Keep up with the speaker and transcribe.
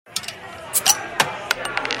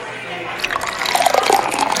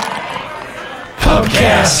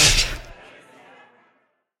Pubcast.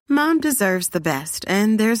 Mom deserves the best,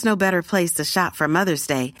 and there's no better place to shop for Mother's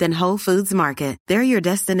Day than Whole Foods Market. They're your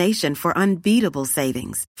destination for unbeatable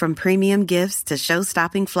savings, from premium gifts to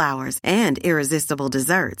show-stopping flowers and irresistible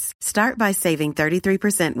desserts. Start by saving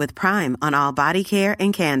 33% with Prime on all body care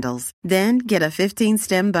and candles. Then get a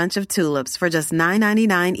 15-stem bunch of tulips for just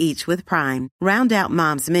 $9.99 each with Prime. Round out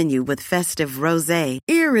Mom's menu with festive rosé,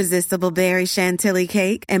 irresistible berry chantilly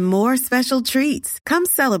cake, and more special treats. Come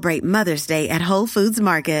celebrate Mother's Day at Whole Foods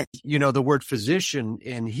Market. You know, the word physician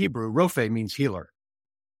in Hebrew, Rophe, means healer.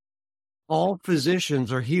 All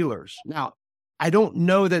physicians are healers. Now, I don't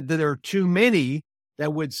know that there are too many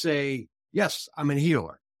that would say, yes, I'm a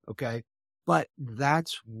healer, okay? But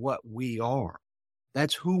that's what we are.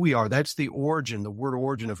 That's who we are. That's the origin, the word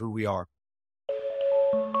origin of who we are.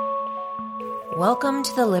 Welcome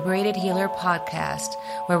to the Liberated Healer podcast,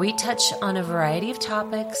 where we touch on a variety of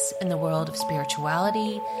topics in the world of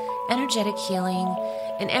spirituality, energetic healing,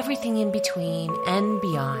 and everything in between and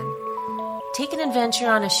beyond. Take an adventure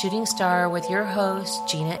on a shooting star with your host,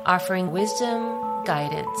 Gina, offering wisdom,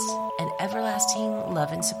 guidance, and everlasting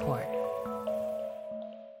love and support.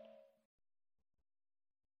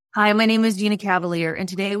 Hi, my name is Gina Cavalier, and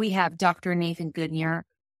today we have Dr. Nathan Goodyear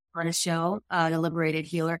on a show, the Liberated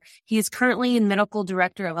Healer. He is currently the medical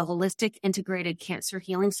director of a holistic integrated cancer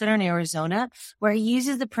healing center in Arizona, where he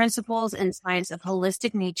uses the principles and science of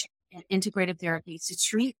holistic nature and integrative therapies to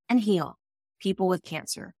treat and heal people with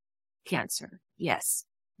cancer. Cancer. Yes,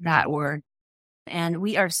 that word. And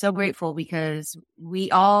we are so grateful because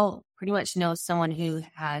we all pretty much know someone who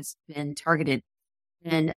has been targeted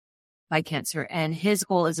by cancer, and his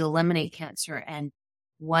goal is to eliminate cancer, and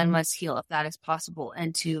one must heal if that is possible,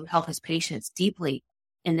 and to help his patients deeply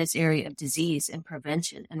in this area of disease and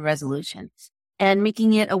prevention and resolution, and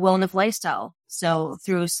making it a wellness lifestyle. So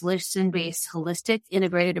through solution-based, holistic,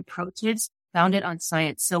 integrated approaches founded on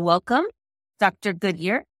science. So welcome, Dr.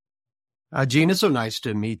 Goodyear. Gina, so nice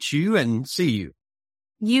to meet you and see you.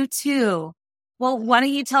 You too. Well, why don't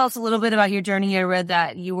you tell us a little bit about your journey? I read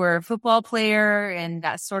that you were a football player, and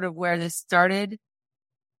that's sort of where this started.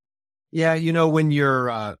 Yeah, you know, when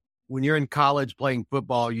you're in college playing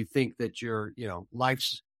football, you think that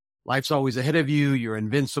life's always ahead of you. You're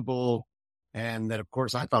invincible. And that, of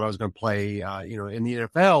course, I thought I was going to play, in the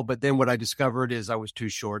NFL. But then what I discovered is I was too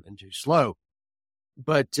short and too slow.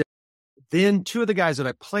 But then two of the guys that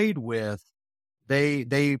I played with, they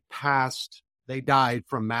died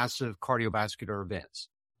from massive cardiovascular events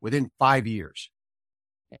within 5 years.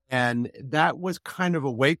 And that was kind of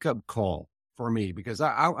a wake-up call for me because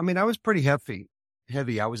I was pretty heavy.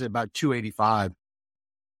 I was at about 285.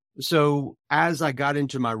 So as I got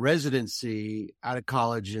into my residency out of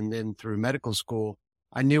college and then through medical school,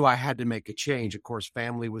 I knew I had to make a change. Of course,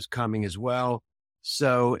 family was coming as well.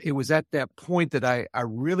 So it was at that point that I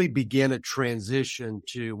really began a transition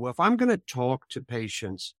to, well, if I'm going to talk to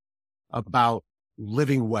patients about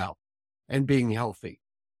living well and being healthy,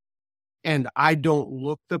 and I don't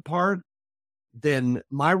look the part, then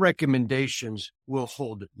my recommendations will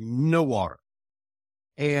hold no water.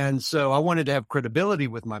 And so I wanted to have credibility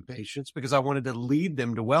with my patients because I wanted to lead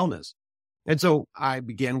them to wellness. And so I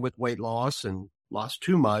began with weight loss and lost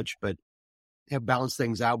too much, but have balanced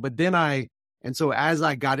things out. But then so as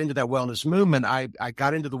I got into that wellness movement, I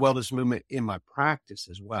got into the wellness movement in my practice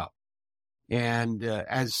as well. And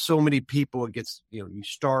as so many people, it gets, you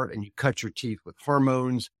start and you cut your teeth with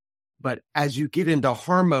hormones. But as you get into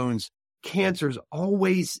hormones, cancer's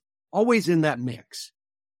always in that mix.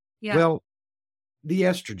 Yeah. Well, the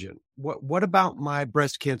estrogen, what about my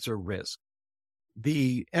breast cancer risk?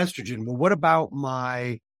 The estrogen, well, what about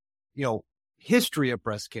my, history of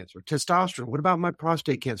breast cancer? Testosterone, what about my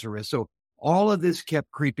prostate cancer risk? So all of this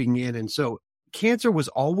kept creeping in. And so cancer was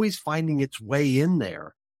always finding its way in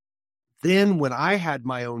there. Then when I had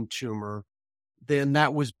my own tumor, then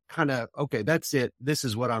that was kind of, okay, that's it. This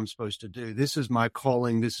is what I'm supposed to do. This is my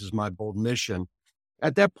calling. This is my bold mission.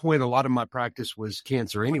 At that point, a lot of my practice was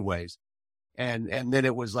cancer anyways. And then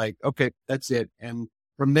it was like, okay, that's it. And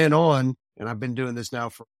from then on, and I've been doing this now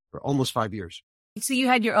for almost 5 years. So you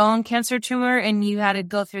had your own cancer tumor and you had to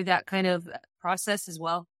go through that kind of process as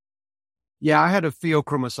well? Yeah, I had a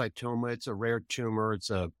pheochromocytoma. It's a rare tumor.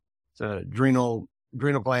 It's a adrenal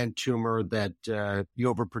gland tumor that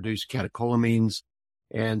you overproduce catecholamines.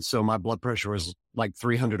 And so my blood pressure was like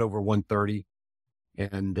 300 over 130.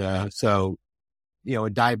 And so, a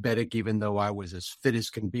diabetic, even though I was as fit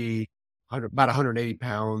as can be, about 180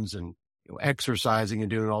 pounds and exercising and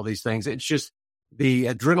doing all these things. It's just the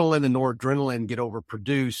adrenaline and noradrenaline get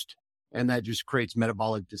overproduced, and that just creates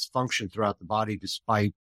metabolic dysfunction throughout the body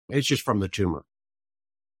it's just from the tumor.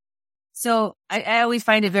 So I always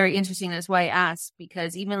find it very interesting. That's why I ask,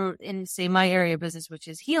 because even in, say, my area of business, which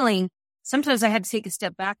is healing, sometimes I had to take a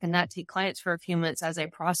step back and not take clients for a few minutes as I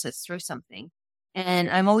process through something. And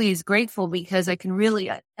I'm always grateful because I can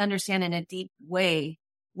really understand in a deep way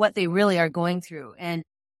what they really are going through. And,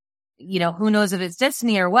 who knows if it's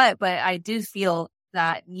destiny or what, but I do feel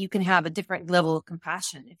that you can have a different level of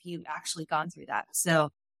compassion if you've actually gone through that. So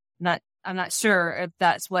I'm not sure if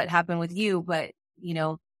that's what happened with you, but,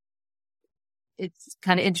 it's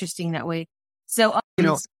kind of interesting that way. So,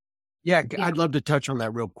 yeah, I'd love to touch on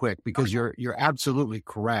that real quick because you're absolutely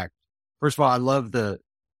correct. First of all, I love the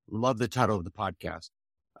title of the podcast.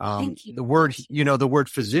 Thank you. The word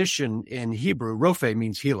physician in Hebrew, Rophe,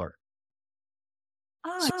 means healer.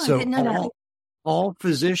 I So didn't know that. all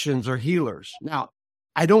physicians are healers. Now,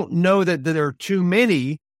 I don't know that there are too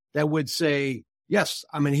many that would say, yes,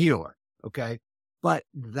 I'm a healer. Okay. But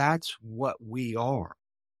that's what we are.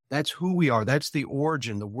 That's who we are. That's the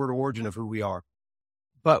word origin of who we are.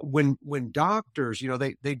 But when doctors,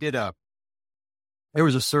 there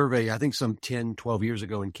was a survey, I think some 10, 12 years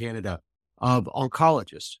ago in Canada of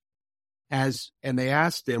oncologists and they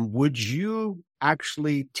asked them, would you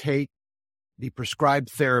actually take the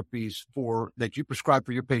prescribed therapies that you prescribe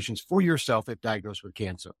for your patients for yourself if diagnosed with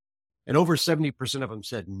cancer? And over 70% of them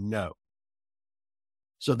said no.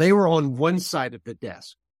 So they were on one side of the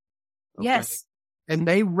desk. Okay? Yes. And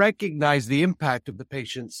they recognize the impact of the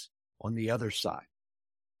patients on the other side.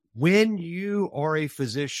 When you are a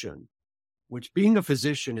physician, which being a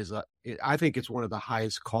physician I think it's one of the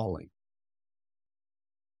highest calling.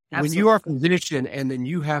 Absolutely. When you are a physician and then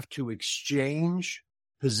you have to exchange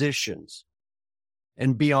positions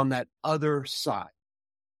and be on that other side,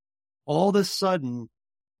 all of a sudden,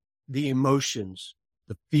 the emotions,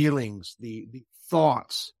 the feelings, the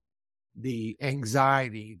thoughts, the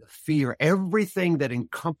anxiety, the fear, everything that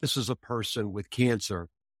encompasses a person with cancer,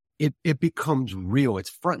 it becomes real. It's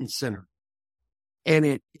front and center. And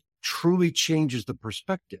it truly changes the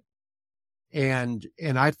perspective. And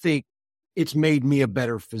I think it's made me a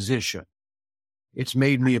better physician. It's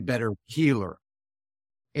made me a better healer.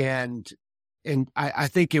 And I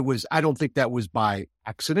think I don't think that was by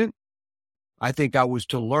accident. I think I was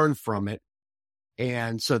to learn from it.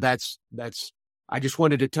 And so I just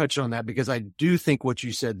wanted to touch on that because I do think what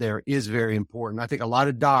you said there is very important. I think a lot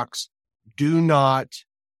of docs do not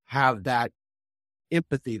have that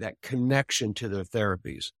empathy, that connection to their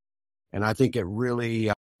therapies. And I think it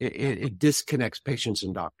really, it disconnects patients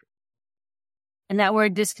and doctors. And that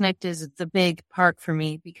word disconnect is the big part for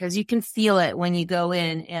me because you can feel it when you go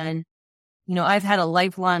in. And, I've had a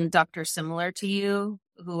lifelong doctor similar to you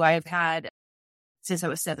who I've had since I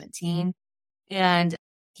was 17. And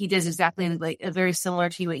he does exactly very similar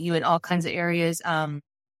to you in all kinds of areas.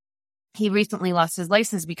 He recently lost his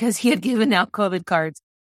license because he had given out COVID cards.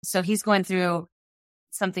 So he's going through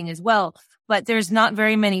something as well, but there's not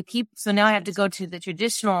very many people. So now I have to go to the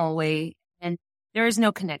traditional way and there is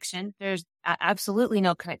no connection. There's absolutely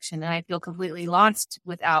no connection. And I feel completely lost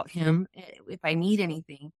without him if I need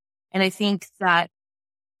anything. And I think that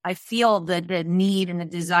I feel that the need and the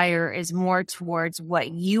desire is more towards what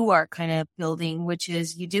you are kind of building, which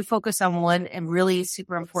is you do focus on one and really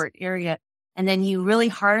super important area. And then you really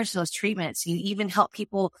harness those treatments. You even help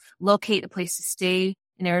people locate a place to stay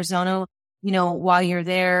in Arizona, while you're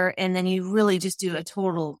there. And then you really just do a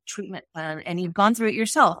total treatment plan and you've gone through it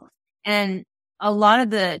yourself. And a lot of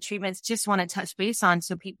the treatments just want to touch base on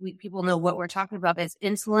so people know what we're talking about is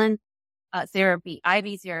insulin therapy,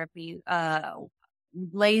 IV therapy,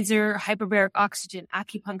 laser, hyperbaric oxygen,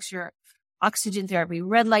 acupuncture, oxygen therapy,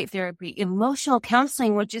 red light therapy, emotional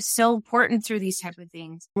counseling, which is so important through these type of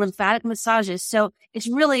things, lymphatic massages. So it's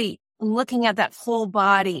really looking at that whole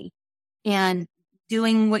body and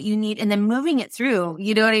doing what you need and then moving it through.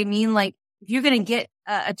 You know what I mean? Like if you're going to get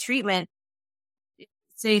a treatment,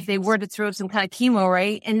 say if they were to throw some kind of chemo,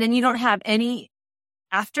 right? And then you don't have any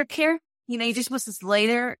aftercare, you're just supposed to lay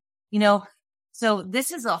there, So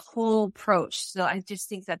this is a whole approach. So I just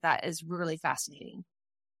think that is really fascinating.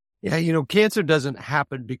 Yeah, cancer doesn't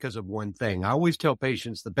happen because of one thing. I always tell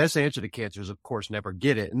patients the best answer to cancer is, of course, never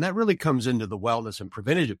get it. And that really comes into the wellness and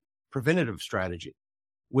preventative strategy,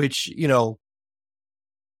 which,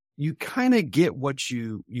 you kind of get what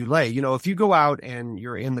you lay. If you go out and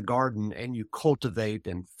you're in the garden and you cultivate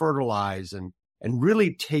and fertilize and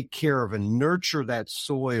really take care of and nurture that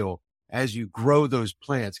soil as you grow those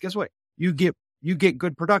plants, guess what? You get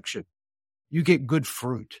good production. You get good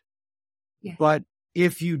fruit. Yeah. But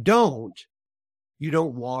if you don't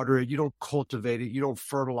water it, you don't cultivate it, you don't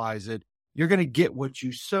fertilize it, you're going to get what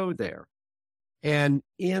you sow there. And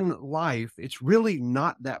in life, it's really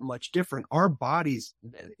not that much different. Our bodies,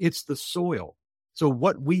 it's the soil. So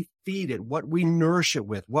what we feed it, what we nourish it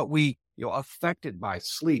with, what we affected by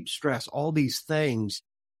sleep, stress, all these things,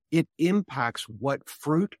 it impacts what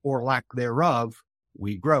fruit or lack thereof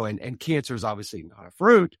we grow. And cancer is obviously not a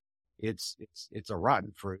fruit. It's a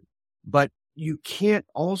rotten fruit. But you can't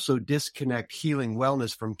also disconnect healing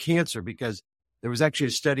wellness from cancer, because there was actually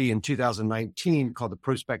a study in 2019 called the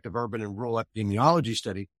Prospective Urban and Rural Epidemiology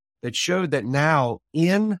Study that showed that now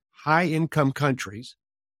in high-income countries,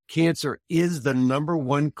 cancer is the number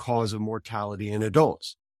one cause of mortality in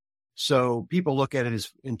adults. So people look at it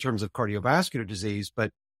as in terms of cardiovascular disease,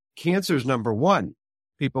 but cancer is number one.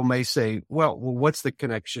 People may say, well, what's the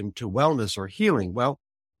connection to wellness or healing? Well,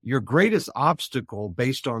 your greatest obstacle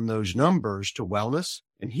based on those numbers to wellness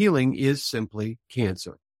and healing is simply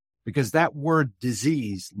cancer, because that word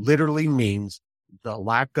disease literally means the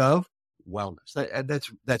lack of wellness.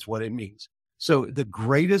 That's what it means. So the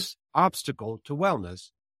greatest obstacle to wellness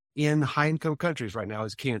in high-income countries right now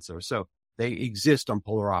is cancer. So they exist on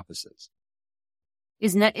polar opposites.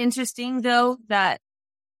 Isn't that interesting, though, that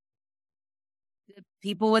the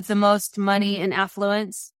people with the most money and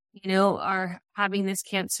affluence, are having this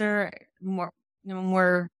cancer more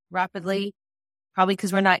rapidly, probably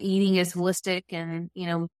because we're not eating as holistic and,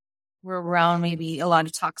 we're around maybe a lot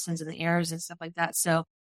of toxins in the airs and stuff like that. So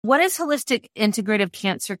what is holistic integrative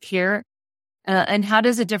cancer care, and how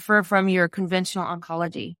does it differ from your conventional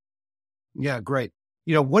oncology? Yeah, great.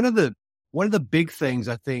 One of the big things,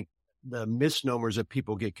 I think, the misnomers that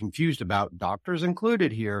people get confused about, doctors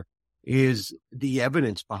included here, is the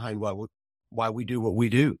evidence behind why we do what we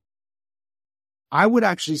do. I would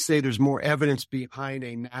actually say there's more evidence behind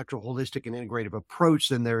a natural, holistic, and integrative approach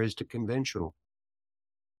than there is to conventional.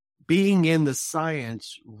 Being in the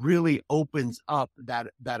science really opens up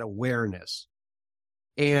that awareness.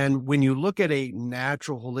 And when you look at a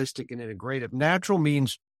natural, holistic, and integrative, natural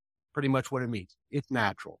means pretty much what it means. It's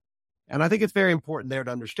natural. And I think it's very important there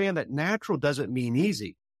to understand that natural doesn't mean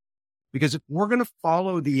easy, because if we're going to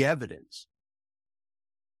follow the evidence,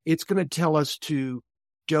 it's going to tell us to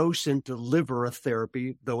dose and deliver a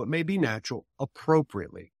therapy, though it may be natural,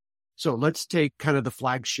 appropriately. So let's take kind of the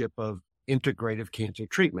flagship of integrative cancer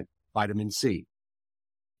treatment, vitamin C.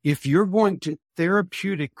 If you're going to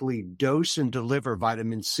therapeutically dose and deliver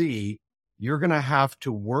vitamin C, you're going to have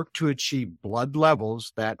to work to achieve blood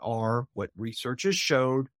levels that are what research has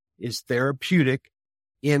showed is therapeutic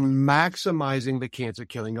in maximizing the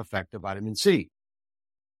cancer-killing effect of vitamin C.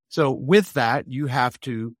 So with that, you have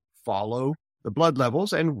to follow the blood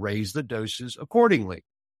levels and raise the doses accordingly.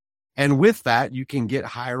 And with that, you can get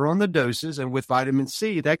higher on the doses. And with vitamin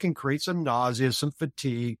C, that can create some nausea, some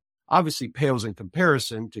fatigue, obviously pales in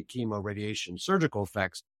comparison to chemo, radiation, surgical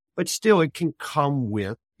effects, but still it can come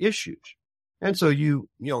with issues. And so you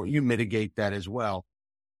mitigate that as well.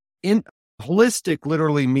 In holistic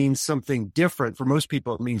literally means something different. For most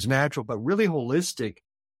people, it means natural, but really holistic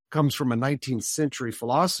comes from a 19th century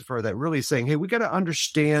philosopher that really is saying, hey, we got to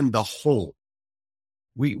understand the whole.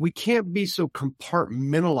 We can't be so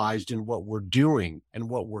compartmentalized in what we're doing and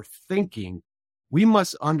what we're thinking. We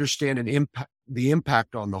must understand the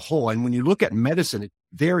impact on the whole. And when you look at medicine, it's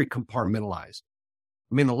very compartmentalized.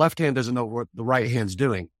 I mean, the left hand doesn't know what the right hand's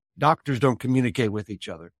doing. Doctors don't communicate with each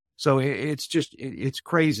other. So it's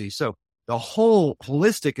crazy. So the whole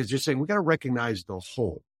holistic is just saying we got to recognize the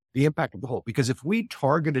whole, the impact of the whole. Because if we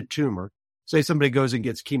target a tumor, say somebody goes and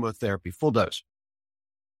gets chemotherapy, full dose.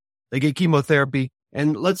 They get chemotherapy,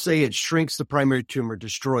 and let's say it shrinks the primary tumor,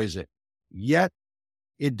 destroys it. Yet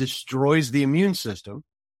it destroys the immune system.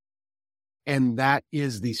 And that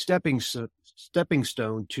is the stepping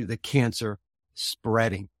stone to the cancer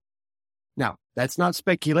spreading. Now, that's not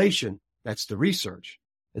speculation. That's the research.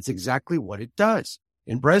 That's exactly what it does.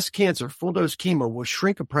 In breast cancer, full dose chemo will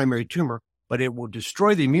shrink a primary tumor, but it will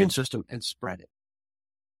destroy the immune system and spread it.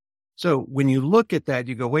 So when you look at that,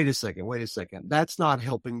 you go, wait a second. That's not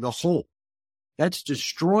helping the whole. That's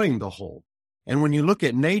destroying the whole. And when you look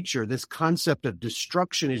at nature, this concept of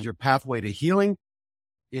destruction is your pathway to healing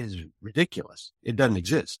is ridiculous. It doesn't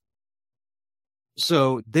exist.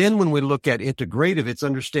 So then when we look at integrative, it's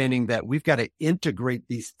understanding that we've got to integrate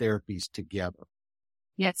these therapies together.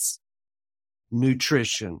 Yes.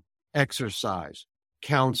 Nutrition, exercise,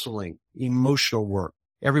 counseling, emotional work.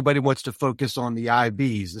 Everybody wants to focus on the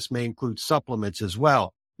IVs. This may include supplements as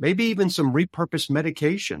well. Maybe even some repurposed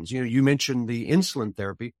medications. You mentioned the insulin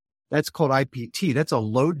therapy. That's called IPT. That's a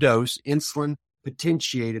low dose insulin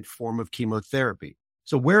potentiated form of chemotherapy.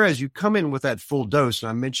 So whereas you come in with that full dose, and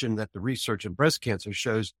I mentioned that the research in breast cancer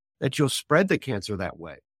shows that you'll spread the cancer that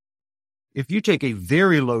way. if you take a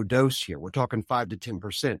very low dose here, we're talking 5 to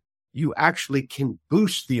 10%, you actually can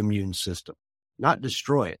boost the immune system, not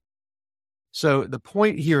destroy it. So the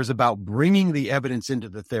point here is about bringing the evidence into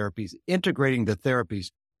the therapies, integrating the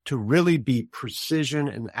therapies to really be precision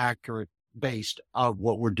and accurate based on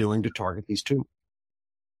what we're doing to target these tumors.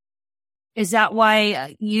 Is that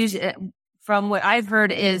why from what I've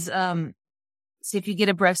heard is, so if you get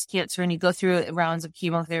a breast cancer and you go through rounds of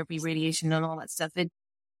chemotherapy, radiation, and all that stuff, it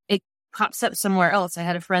pops up somewhere else. I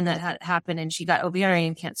had a friend that had it happen and she got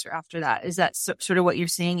ovarian cancer after that. Is that sort of what you're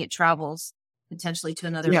saying? It travels potentially to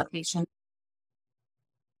another location?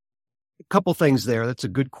 A couple things there. That's a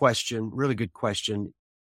good question, really good question,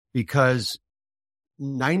 because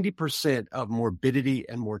 90% of morbidity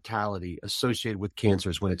and mortality associated with cancer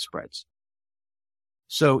is when it spreads.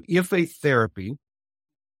 So if a therapy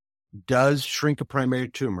does shrink a primary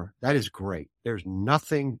tumor, that is great. There's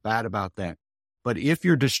nothing bad about that. But if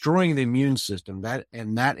you're destroying the immune system, that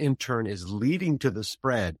in turn is leading to the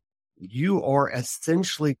spread, you are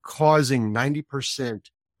essentially causing 90%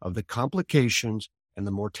 of the complications and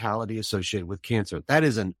the mortality associated with cancer. That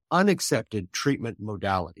is an unaccepted treatment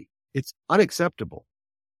modality. It's unacceptable.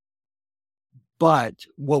 But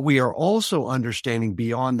what we are also understanding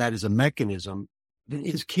beyond that as a mechanism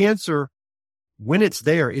is cancer, when it's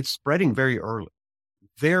there, it's spreading very early,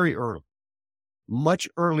 much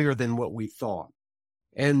earlier than what we thought.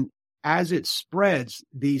 And as it spreads,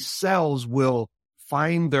 these cells will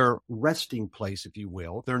find their resting place, if you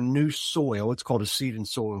will, their new soil. It's called a seed and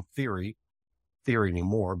soil theory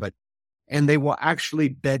anymore, and they will actually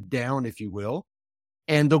bed down, if you will,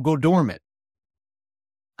 and they'll go dormant.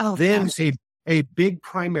 Oh, then a big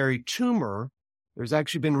primary tumor, there's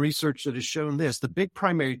actually been research that has shown this, the big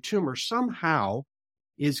primary tumor somehow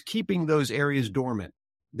is keeping those areas dormant.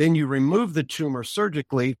 Then you remove the tumor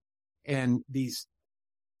surgically, and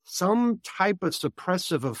some type of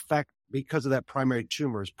suppressive effect because of that primary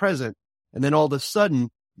tumor is present. And then all of a sudden,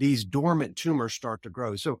 these dormant tumors start to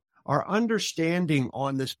grow. So our understanding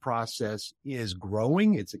on this process is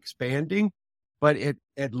growing, it's expanding, but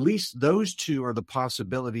at least those two are the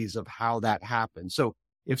possibilities of how that happens. So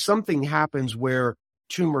if something happens where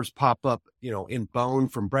tumors pop up, in bone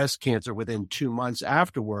from breast cancer within 2 months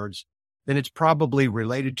afterwards, then it's probably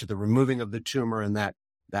related to the removing of the tumor and that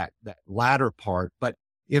latter part. But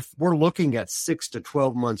if we're looking at 6 to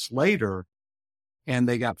 12 months later and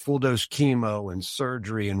they got full dose chemo and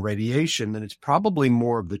surgery and radiation, then it's probably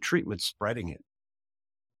more of the treatment spreading it.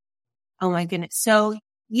 Oh my goodness. So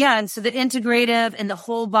yeah. And so the integrative and the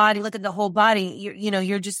whole body, look at the whole body,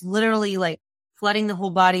 you're just literally like flooding the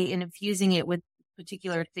whole body and infusing it with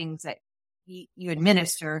particular things that you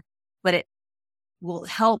administer, but it will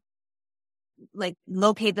help like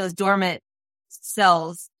locate those dormant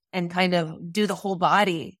cells and kind of do the whole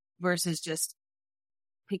versus just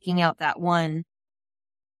picking out that one.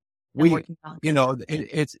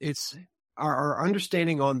 It's our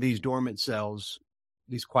understanding on these dormant cells,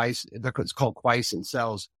 it's called quiescent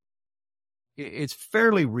cells. It's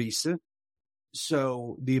fairly recent.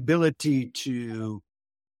 So the ability to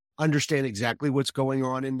understand exactly what's going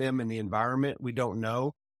on in them in the environment, we don't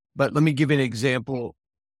know. But let me give you an example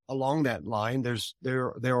along that line.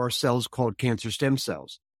 There are cells called cancer stem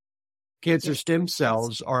cells. Cancer stem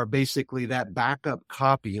cells are basically that backup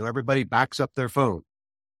copy. Everybody backs up their phone.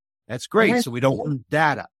 That's great. So we don't want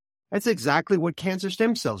data. That's exactly what cancer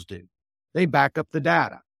stem cells do. They back up the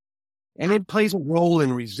data. And it plays a role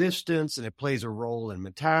in resistance, and it plays a role in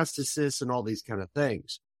metastasis and all these kind of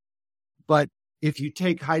things. But if you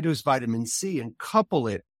take high-dose vitamin C and couple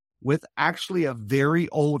it with actually a very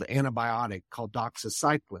old antibiotic called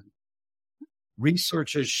doxycycline,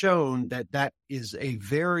 research has shown that is a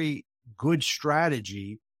very good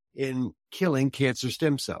strategy in killing cancer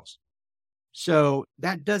stem cells. So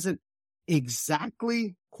that doesn't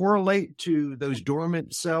exactly correlate to those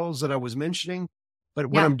dormant cells that I was mentioning, but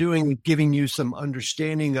what I'm doing is giving you some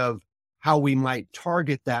understanding of how we might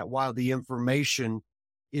target that while the information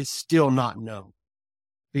is still not known.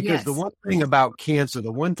 Because the one thing about cancer,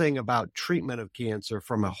 the one thing about treatment of cancer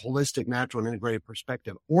from a holistic, natural, and integrated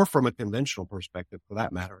perspective, or from a conventional perspective for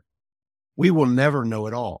that matter, we will never know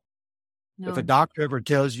it all. No. If a doctor ever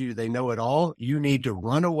tells you they know it all, you need to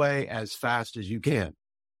run away as fast as you can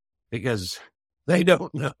because they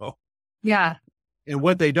don't know. Yeah. And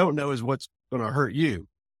what they don't know is what's going to hurt you.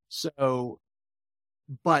 So,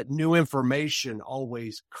 but new information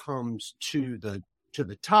always comes to the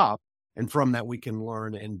top. And from that, we can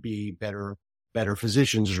learn and be better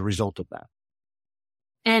physicians as a result of that.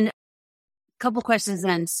 And a couple questions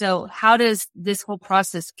then. So how does this whole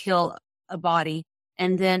process kill a body?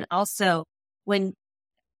 And then also, when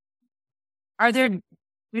are there,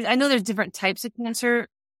 I know there's different types of cancer,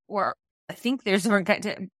 or I think there's different kinds,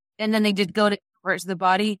 and then they did go to parts of the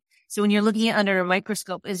body. So when you're looking at under a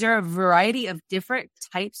microscope, is there a variety of different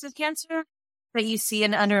types of cancer that you see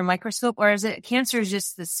under a microscope, or is it cancer is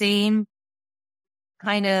just the same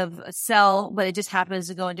kind of a cell, but it just happens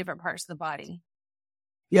to go in different parts of the body?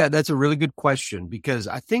 Yeah, that's a really good question, because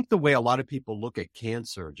I think the way a lot of people look at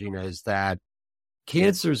cancer, Gina, is that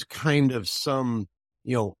cancer is kind of some,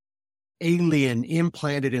 alien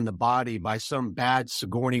implanted in the body by some bad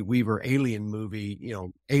Sigourney Weaver alien movie,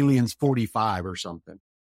 Aliens 45 or something.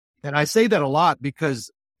 And I say that a lot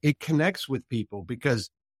because it connects with people,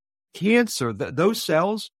 because cancer, those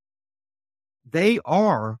cells, they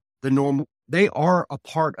are a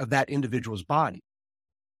part of that individual's body.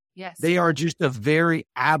 Yes. They are just a very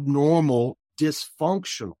abnormal,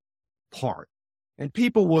 dysfunctional part. And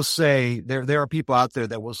people will say, there are people out there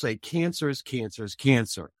that will say cancer is cancer is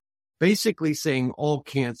cancer, basically saying all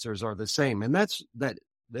cancers are the same. And that's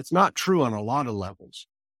not true on a lot of levels.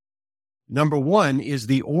 Number one is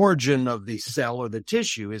the origin of the cell or the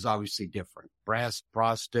tissue is obviously different. Breast,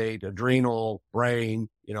 prostate, adrenal, brain,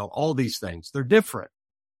 all these things, they're different.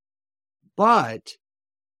 But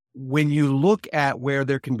when you look at where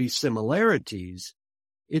there can be similarities,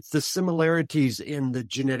 it's the similarities in the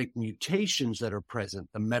genetic mutations that are present,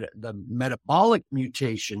 the metabolic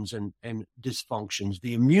mutations and dysfunctions,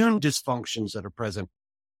 the immune dysfunctions that are present.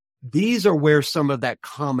 These are where some of that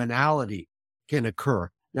commonality can occur.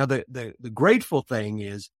 Now, the grateful thing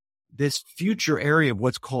is this future area of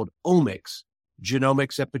what's called omics,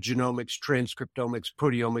 genomics, epigenomics, transcriptomics,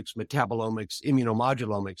 proteomics, metabolomics,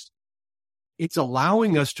 immunomodulomics. It's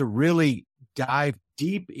allowing us to really dive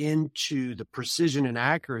deep into the precision and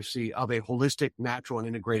accuracy of a holistic, natural,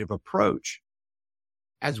 and integrative approach,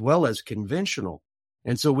 as well as conventional.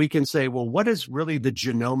 And so we can say, well, what is really the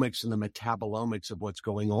genomics and the metabolomics of what's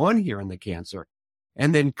going on here in the cancer?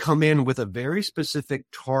 And then come in with a very specific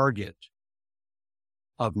target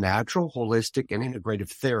of natural, holistic, and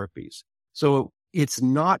integrative therapies. So it's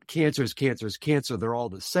not cancer is cancer is cancer. They're all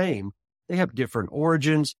the same. They have different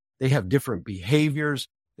origins. They have different behaviors.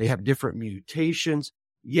 They have different mutations,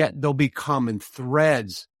 yet there'll be common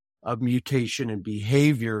threads of mutation and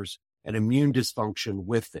behaviors and immune dysfunction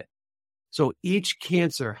with it. So each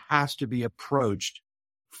cancer has to be approached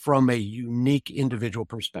from a unique individual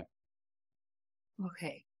perspective.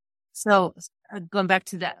 Okay. So going back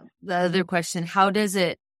to the other question, how does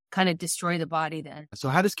it kind of destroy the body then? So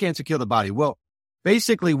how does cancer kill the body? Well,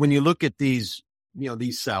 basically, when you look at these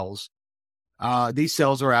cells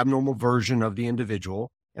are abnormal version of the individual.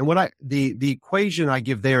 And the equation I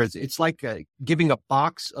give there is it's like giving a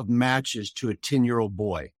box of matches to a 10-year-old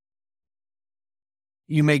boy.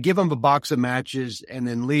 You may give them a box of matches and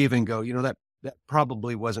then leave and go, that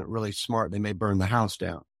probably wasn't really smart. They may burn the house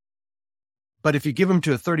down. But if you give them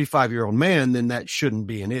to a 35-year-old man, then that shouldn't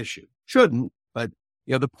be an issue. Shouldn't, but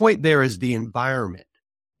the point there is the environment.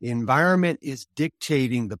 The environment is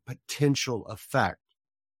dictating the potential effect.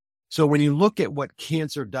 So when you look at what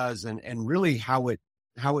cancer does and really how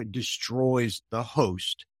it destroys the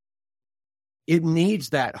host, it needs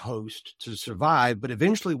that host to survive. But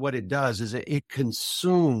eventually what it does is it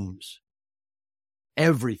consumes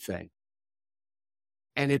everything,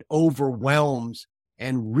 and it overwhelms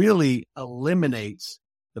and really eliminates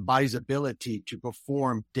the body's ability to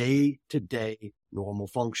perform day-to-day normal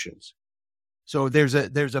functions. So there's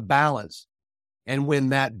a balance. And when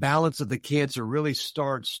that balance of the cancer really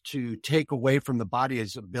starts to take away from the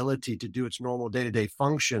body's ability to do its normal day-to-day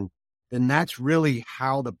function, then that's really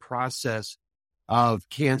how the process of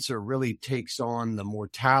cancer really takes on the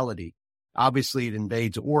mortality. Obviously, it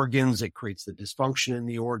invades organs. It creates the dysfunction in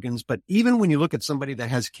the organs. But even when you look at somebody that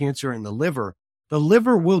has cancer in the liver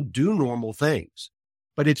will do normal things.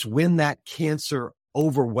 But it's when that cancer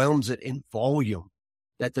overwhelms it in volume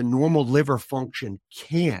that the normal liver function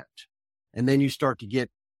can't. And then you start to get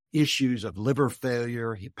issues of liver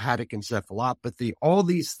failure, hepatic encephalopathy, all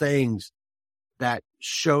these things that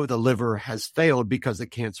show the liver has failed because the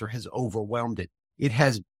cancer has overwhelmed it. It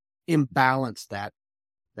has imbalanced that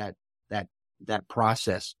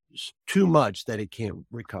process too much that it can't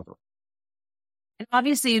recover. And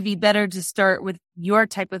obviously it'd be better to start with your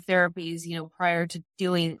type of therapies, prior to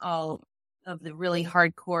doing all of the really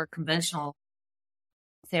hardcore conventional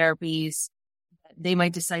therapies they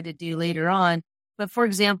might decide to do later on. But for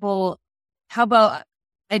example, how about,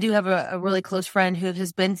 I do have a really close friend who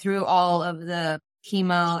has been through all of the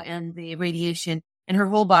chemo and the radiation, and her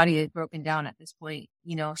whole body is broken down at this point.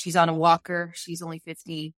 She's on a walker. She's only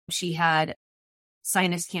 50. She had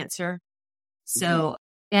sinus cancer. So,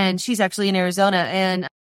 and she's actually in Arizona, and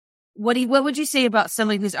what would you say about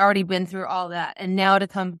somebody who's already been through all that and now to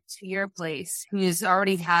come to your place who's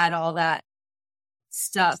already had all that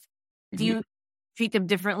stuff? Do you treat them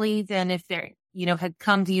differently than if they're, had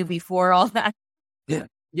come to you before all that? Yeah.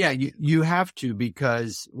 Yeah. You have to,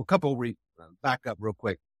 because back up real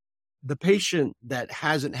quick. The patient that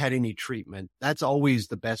hasn't had any treatment, that's always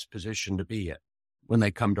the best position to be in when they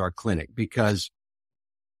come to our clinic, because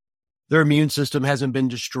their immune system hasn't been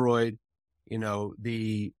destroyed.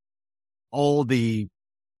 All the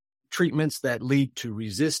treatments that lead to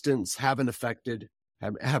resistance haven't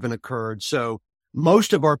occurred. So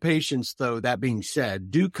most of our patients, though, that being said,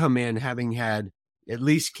 do come in having had at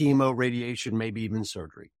least chemo, radiation, maybe even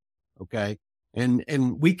surgery. Okay. And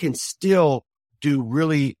we can still do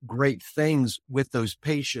really great things with those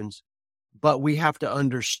patients, but we have to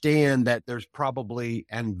understand that there's probably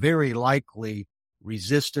and very likely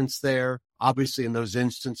resistance there. Obviously, in those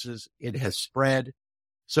instances, it has spread.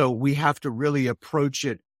 So we have to really approach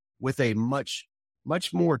it with a much,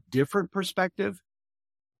 much more different perspective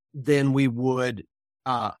than we would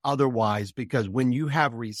otherwise, because when you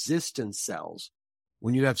have resistant cells,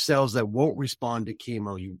 when you have cells that won't respond to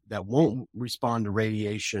chemo, that won't respond to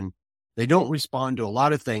radiation, they don't respond to a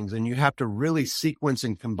lot of things, and you have to really sequence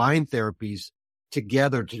and combine therapies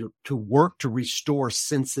together to work to restore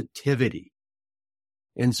sensitivity.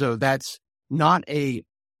 And so that's not a,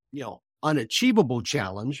 unachievable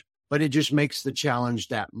challenge, but it just makes the challenge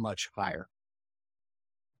that much higher.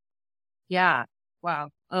 Yeah. Wow.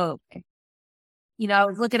 Oh, okay. I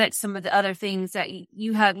was looking at some of the other things that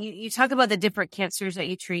you have. You talk about the different cancers that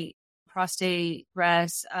you treat: prostate,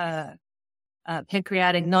 breast,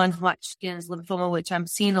 pancreatic, non-Hodgkin's lymphoma, which I'm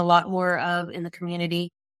seeing a lot more of in the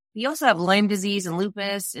community. You also have Lyme disease and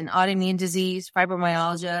lupus and autoimmune disease,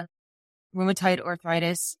 fibromyalgia, rheumatoid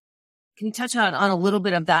arthritis. Can you touch on a little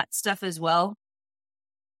bit of that stuff as well?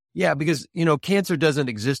 Yeah, because, cancer doesn't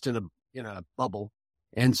exist in a bubble.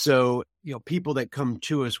 And so, people that come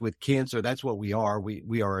to us with cancer, that's what we are.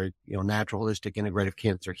 We are a, natural, holistic, integrative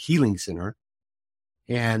cancer healing center.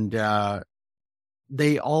 And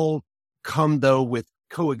they all come, though, with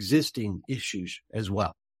coexisting issues as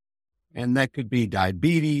well. And that could be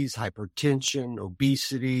diabetes, hypertension,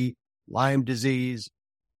 obesity, Lyme disease.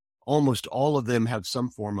 Almost all of them have some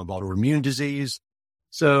form of autoimmune disease.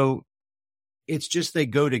 So it's just they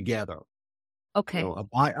go together. Okay.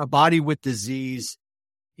 A body with disease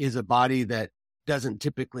is a body that doesn't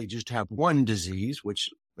typically just have one disease, which,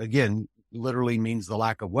 again, literally means the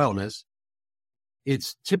lack of wellness.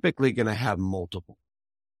 It's typically going to have multiple.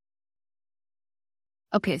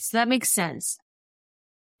 Okay, so that makes sense.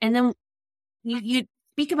 And then you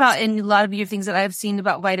speak about in a lot of your things that I've seen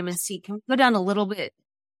about vitamin C. Can we go down a little bit,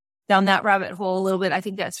 down that rabbit hole a little bit? I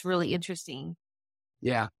think that's really interesting.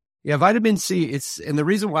 Yeah. Yeah. Vitamin C, and the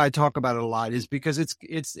reason why I talk about it a lot is because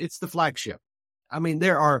it's the flagship. I mean,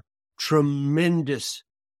 there are tremendous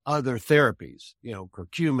other therapies,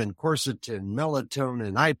 curcumin, quercetin,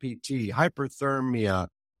 melatonin, IPT, hyperthermia,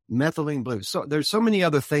 methylene blue. So there's so many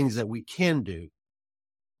other things that we can do,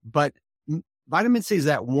 but vitamin C is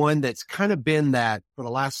that one that's kind of been that for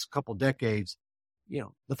the last couple decades,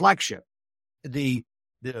 the flagship, the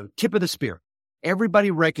tip of the spear.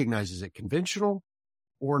 Everybody recognizes it, conventional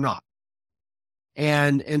or not.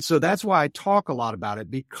 And so that's why I talk a lot about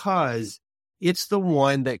it, because it's the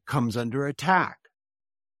one that comes under attack.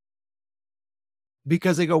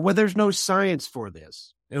 Because they go, well, there's no science for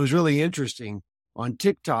this. It was really interesting on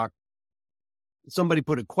TikTok. Somebody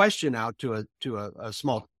put a question out to a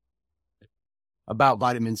small about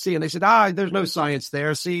vitamin C, and they said, there's no science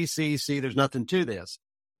there. See, there's nothing to this.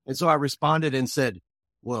 And so I responded and said,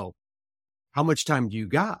 well, how much time do you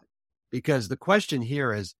got? Because the question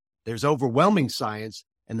here is, there's overwhelming science,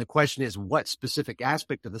 and the question is, what specific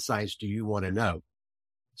aspect of the science do you want to know?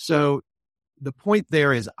 So the point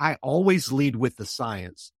there is, I always lead with the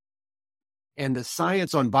science, and the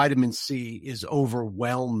science on vitamin C is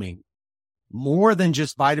overwhelming. More than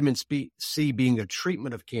just vitamin C being a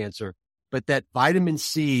treatment of cancer, but that vitamin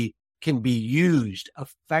C can be used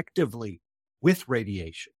effectively with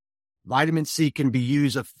radiation. Vitamin C can be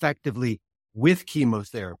used effectively with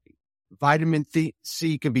chemotherapy. Vitamin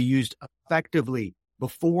C can be used effectively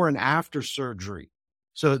before and after surgery.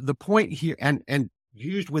 So the point here, and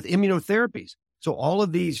used with immunotherapies. So all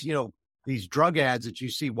of these, these drug ads that you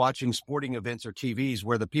see watching sporting events or TVs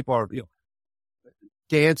where the people are,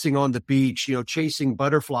 dancing on the beach, chasing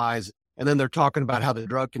butterflies, and then they're talking about how the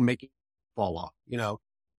drug can make you fall off.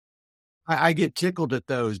 I get tickled at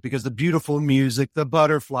those because the beautiful music, the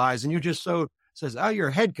butterflies, and you're just says, your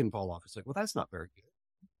head can fall off. It's like, well, that's not very good.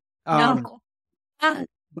 No.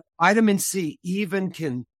 But vitamin C even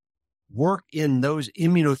can work in those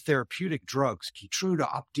immunotherapeutic drugs, Keytruda,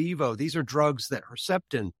 Opdivo. These are drugs that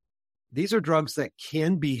Herceptin. These are drugs that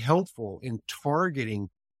can be helpful in targeting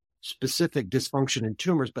specific dysfunction in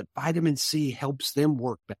tumors, but vitamin C helps them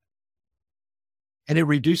work better. And it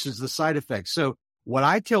reduces the side effects. So what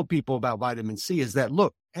I tell people about vitamin C is that,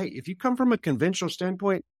 look, hey, if you come from a conventional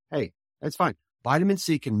standpoint, hey, that's fine. Vitamin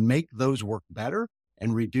C can make those work better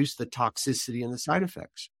and reduce the toxicity and the side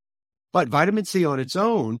effects. But vitamin C on its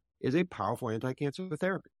own is a powerful anti-cancer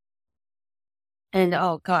therapy. And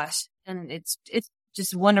oh gosh, and it's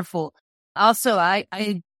just wonderful. Also,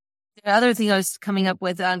 the other thing I was coming up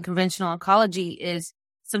with on conventional oncology is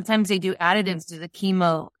sometimes they do additives to the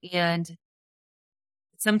chemo, and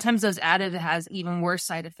sometimes those additives has even worse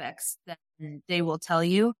side effects than they will tell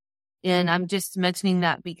you. And I'm just mentioning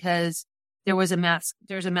that because there's a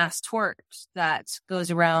mass torch that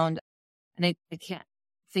goes around, and I can't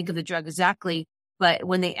think of the drug exactly, but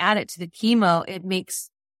when they add it to the chemo, it makes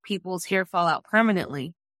people's hair fall out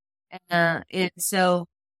permanently. And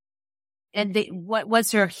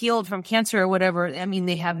once they're healed from cancer or whatever, I mean,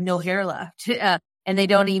 they have no hair left, and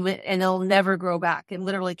they'll never grow back. It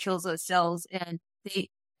literally kills those cells. And the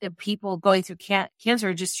people going through cancer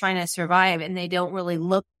are just trying to survive, and they don't really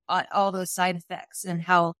look at all those side effects and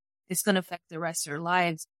how it's going to affect the rest of their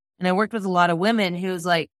lives. And I worked with a lot of women who's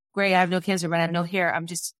like, great, I have no cancer, but I have no hair.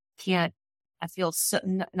 I feel so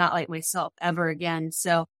not like myself ever again.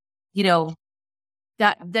 So,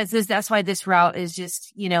 that's why this route is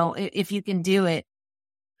just, if you can do it,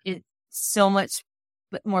 it's so much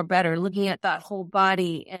more better looking at that whole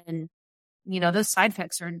body. And, those side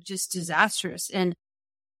effects are just disastrous. And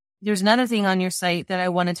there's another thing on your site that I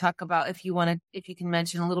want to talk about if you can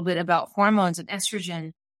mention a little bit about hormones and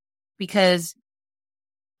estrogen, because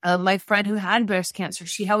my friend who had breast cancer,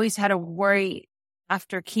 she always had a worry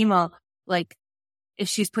after chemo, like if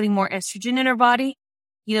she's putting more estrogen in her body,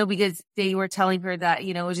 because they were telling her that,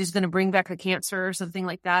 it was just going to bring back the cancer or something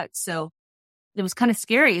like that. So it was kind of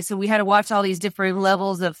scary. So we had to watch all these different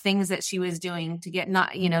levels of things that she was doing to get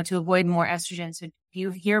to avoid more estrogen. So do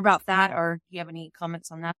you hear about that, or do you have any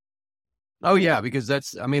comments on that? Oh yeah, because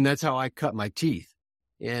that's how I cut my teeth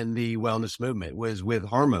in the wellness movement, was with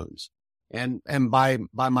hormones. And by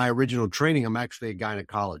my original training, I'm actually a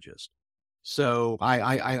gynecologist. So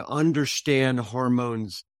I understand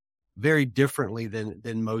hormones very differently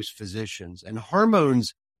than most physicians. And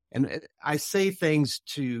hormones, and I say things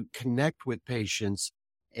to connect with patients.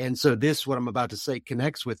 And so what I'm about to say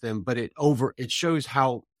connects with them, but it shows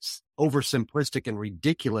how oversimplistic and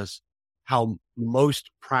ridiculous how most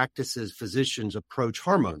physicians approach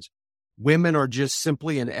hormones. Women are just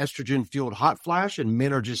simply an estrogen-fueled hot flash, and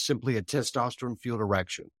men are just simply a testosterone-fueled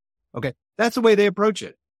erection. Okay, that's the way they approach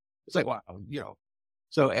it. It's like, wow,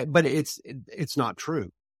 So, but it's not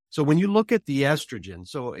true. So when you look at the estrogen,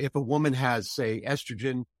 so if a woman has, say,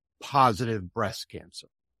 estrogen-positive breast cancer,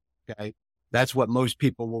 okay, that's what most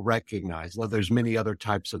people will recognize. Well, there's many other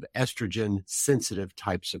types of estrogen-sensitive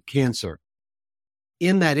types of cancer.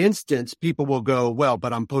 In that instance, people will go, well,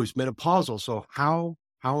 but I'm postmenopausal, so how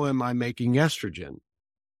am I making estrogen?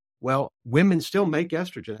 Well, women still make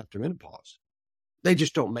estrogen after menopause. They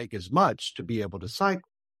just don't make as much to be able to cycle.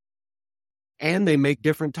 And they make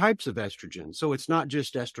different types of estrogen. So it's not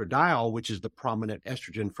just estradiol, which is the prominent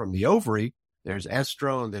estrogen from the ovary. There's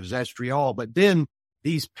estrone, there's estriol, but then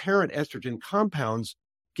these parent estrogen compounds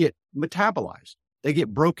get metabolized. They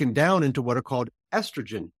get broken down into what are called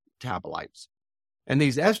estrogen metabolites. And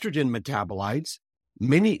these estrogen metabolites,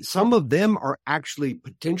 some of them are actually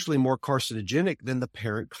potentially more carcinogenic than the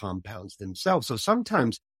parent compounds themselves. So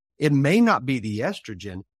sometimes it may not be the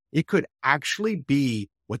estrogen. It could actually be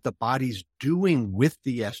what the body's doing with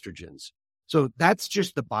the estrogens. So that's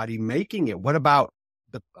just the body making it. What about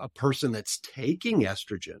a person that's taking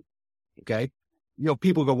estrogen? Okay.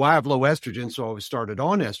 People go, well, I have low estrogen, so I was started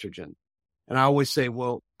on estrogen. And I always say,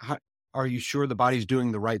 well, are you sure the body's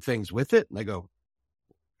doing the right things with it? And they go,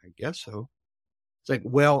 I guess so. It's like,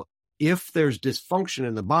 well, if there's dysfunction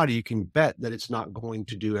in the body, you can bet that it's not going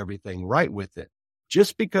to do everything right with it.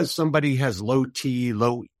 Just because somebody has low T,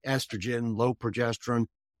 low estrogen, low progesterone,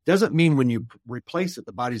 doesn't mean when you replace it,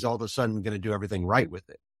 the body's all of a sudden going to do everything right with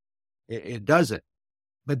it. It doesn't.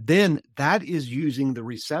 But then that is using the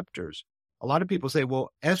receptors. A lot of people say,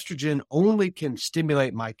 well, estrogen only can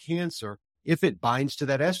stimulate my cancer if it binds to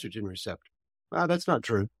that estrogen receptor. Well, that's not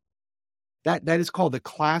true. That is called the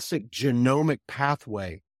classic genomic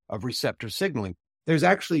pathway of receptor signaling. There's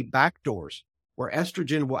actually backdoors where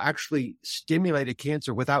estrogen will actually stimulate a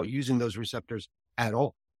cancer without using those receptors at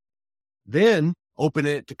all. Then open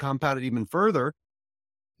it to compound it even further.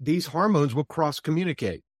 These hormones will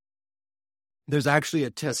cross-communicate. there's actually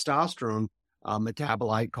a testosterone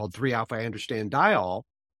metabolite called 3-alpha-androstenediol.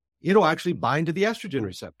 It'll actually bind to the estrogen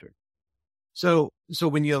receptor. So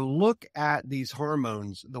when you look at these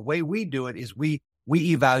hormones, the way we do it is we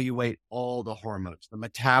evaluate all the hormones, the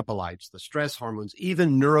metabolites, the stress hormones,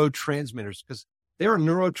 even neurotransmitters, because there are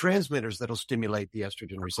neurotransmitters that'll stimulate the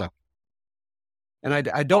estrogen receptor. And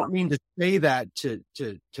I don't mean to say that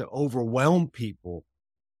to overwhelm people,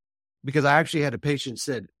 because I actually had a patient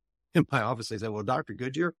said in my office, they said, well, Dr.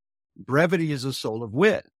 Goodyear, brevity is the soul of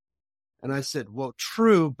wit. And I said, well,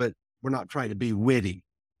 true, but we're not trying to be witty.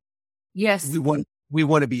 Yes. We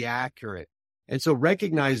want to be accurate. And so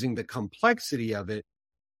recognizing the complexity of it,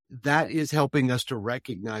 that is helping us to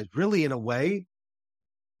recognize really in a way,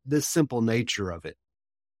 the simple nature of it.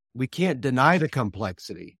 We can't deny the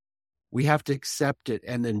complexity. We have to accept it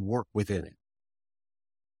and then work within it.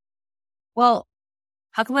 Well,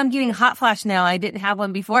 how come I'm getting a hot flash now? I didn't have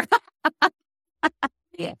one before.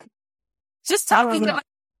 Yeah. Just talking about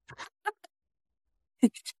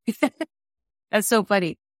that's so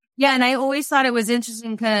funny. Yeah. And I always thought it was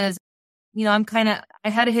interesting because, I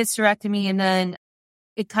had a hysterectomy and then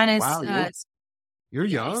it kind of, wow, you're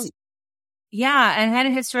young. Yeah. I had a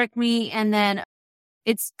hysterectomy and then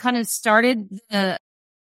it's kind of started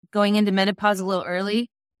going into menopause a little early.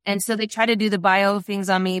 And so they tried to do the bio things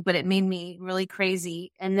on me, but it made me really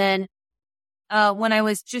crazy. And then when I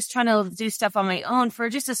was just trying to do stuff on my own for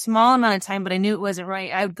just a small amount of time, but I knew it wasn't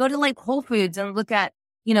right, I would go to like Whole Foods and look at,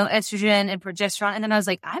 estrogen and progesterone. And then I was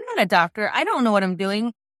like, I'm not a doctor. I don't know what I'm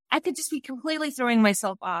doing. I could just be completely throwing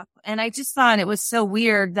myself off. And I just thought it was so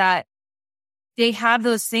weird that they have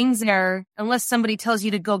those things there, unless somebody tells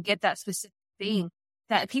you to go get that specific thing,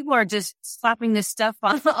 that people are just slapping this stuff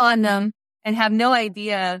on them and have no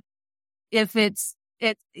idea if and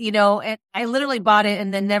I literally bought it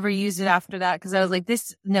and then never used it after that. Cause I was like,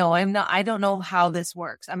 I don't know how this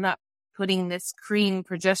works. I'm not putting this cream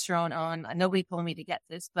progesterone on. Nobody told me to get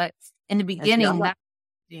this, but in the beginning,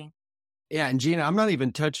 yeah. And Gina, I'm not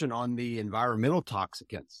even touching on the environmental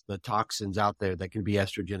toxicants, the toxins out there that can be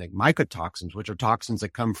estrogenic, mycotoxins, which are toxins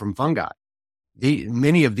that come from fungi.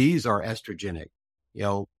 Many of these are estrogenic.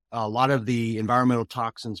 A lot of the environmental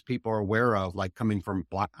toxins people are aware of, like coming from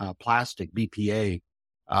plastic, BPA,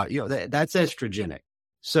 that's estrogenic.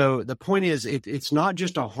 So the point is, it's not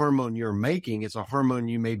just a hormone you're making. It's a hormone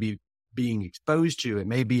you may be being exposed to. It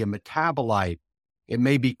may be a metabolite. It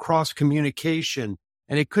may be cross communication,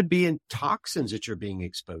 and it could be in toxins that you're being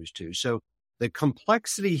exposed to. So the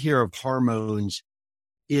complexity here of hormones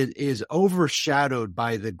is overshadowed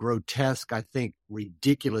by the grotesque, I think,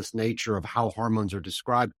 ridiculous nature of how hormones are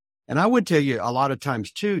described. And I would tell you a lot of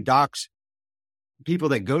times too, people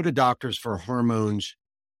that go to doctors for hormones,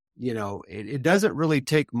 it doesn't really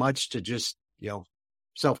take much to just,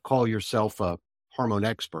 call yourself a hormone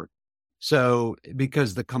expert. So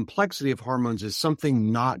because the complexity of hormones is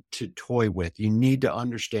something not to toy with, you need to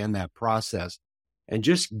understand that process. And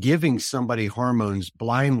just giving somebody hormones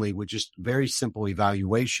blindly with just very simple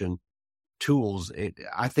evaluation tools,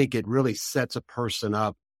 I think it really sets a person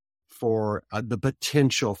up for the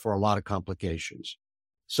potential for a lot of complications.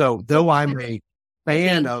 So though I'm a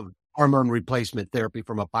fan of hormone replacement therapy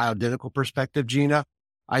from a bioidentical perspective, Gina,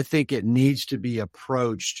 I think it needs to be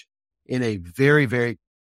approached in a very, very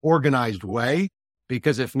organized way,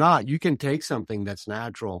 because if not, you can take something that's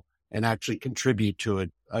natural and actually contribute to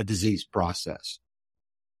a disease process.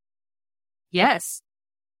 Yes.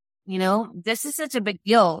 This is such a big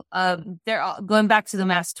deal. They're going back to the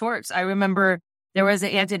mass torts. I remember there was an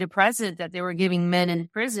antidepressant that they were giving men in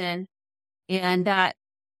prison, and that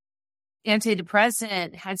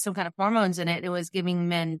antidepressant had some kind of hormones in it. It was giving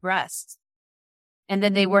men breasts. And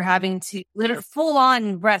then they were having to full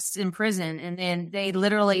on breasts in prison. And then they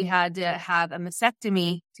literally had to have a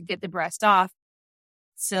mastectomy to get the breast off.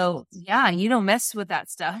 So yeah, you don't mess with that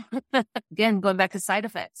stuff. Again, going back to side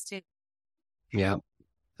effects too. Yeah,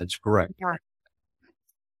 that's correct.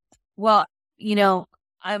 Well,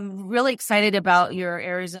 I'm really excited about your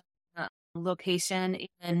Arizona location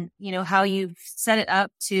and, how you've set it up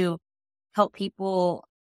to help people,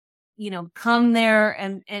 come there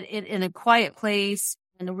and in a quiet place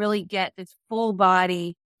and really get this full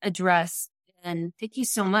body address. And thank you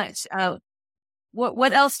so much.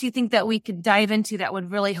 What else do you think that we could dive into that would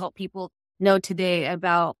really help people know today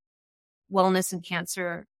about wellness and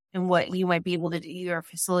cancer and what you might be able to do, your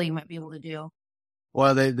facility might be able to do?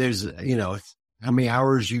 Well, there's, how many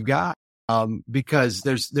hours you got? Because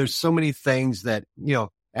there's so many things that,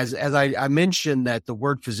 as I mentioned that the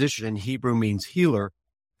word physician in Hebrew means healer,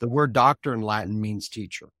 the word doctor in Latin means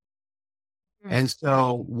teacher. And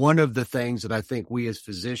so one of the things that I think we as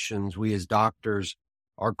physicians, we as doctors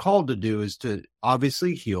are called to do is to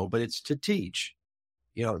obviously heal, but it's to teach.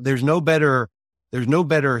 There's no better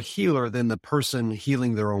healer than the person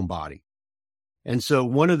healing their own body. And so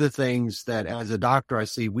one of the things that as a doctor, I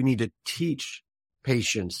see we need to teach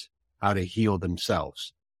patients how to heal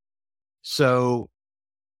themselves. So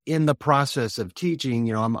in the process of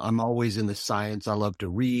teaching, I'm always in the science. I love to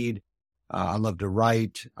read. I love to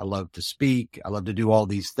write. I love to speak. I love to do all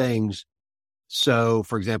these things. So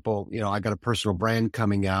for example, I got a personal brand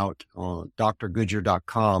coming out on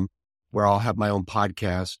drgoodyear.com where I'll have my own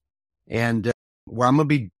podcast and where I'm going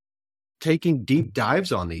to be taking deep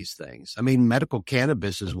dives on these things. I mean, medical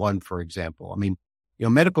cannabis is one, for example. I mean,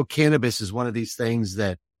 medical cannabis is one of these things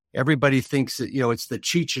that everybody thinks that, it's the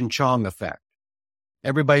Cheech and Chong effect.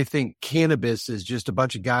 Everybody think cannabis is just a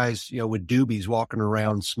bunch of guys, with doobies walking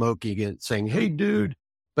around smoking it, saying, "Hey, dude."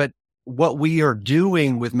 But what we are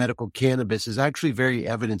doing with medical cannabis is actually very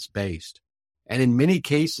evidence-based. And in many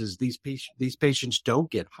cases, these patients don't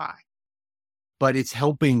get high, but it's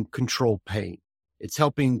helping control pain. It's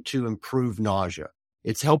helping to improve nausea.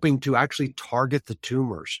 It's helping to actually target the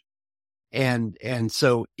tumors. And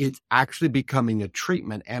so it's actually becoming a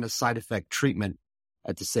treatment and a side effect treatment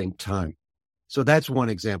at the same time. So that's one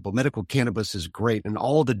example. Medical cannabis is great. And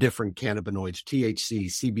all the different cannabinoids, THC,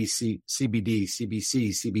 CBC, CBD,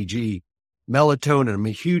 CBC, CBG, melatonin. I'm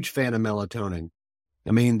a huge fan of melatonin.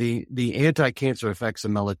 I mean, the anti-cancer effects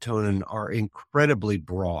of melatonin are incredibly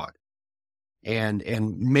broad. And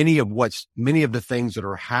many of the things that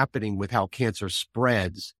are happening with how cancer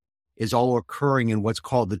spreads is all occurring in what's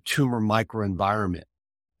called the tumor microenvironment.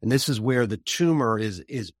 And this is where the tumor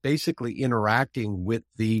is basically interacting with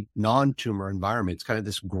the non-tumor environment. It's kind of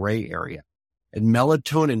this gray area. And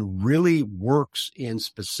melatonin really works in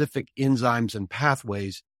specific enzymes and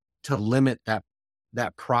pathways to limit that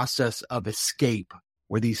process of escape,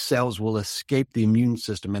 where these cells will escape the immune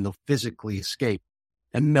system and they'll physically escape.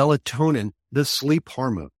 And melatonin, the sleep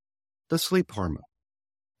hormone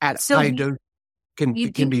at high dose can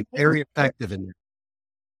be very effective in there.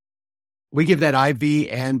 We give that IV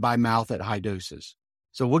and by mouth at high doses.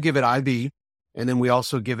 So we'll give it IV, and then we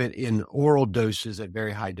also give it in oral doses at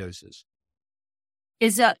very high doses.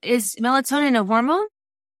 Is melatonin a hormone?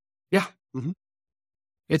 Yeah. Mm-hmm.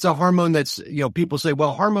 It's a hormone that's, people say,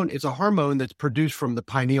 well, it's a hormone that's produced from the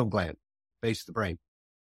pineal gland, base of the brain.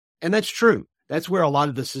 And that's true. That's where a lot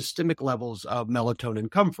of the systemic levels of melatonin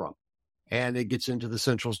come from. And it gets into the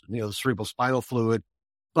central, the cerebral spinal fluid.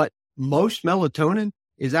 But most melatonin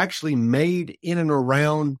is actually made in and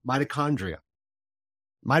around mitochondria.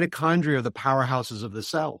 Mitochondria are the powerhouses of the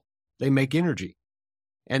cell. They make energy.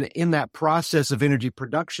 And in that process of energy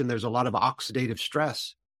production, there's a lot of oxidative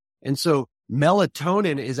stress. And so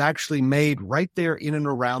melatonin is actually made right there in and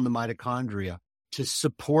around the mitochondria to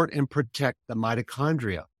support and protect the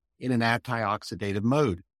mitochondria in an antioxidative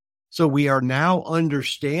mode. So we are now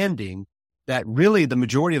understanding that really the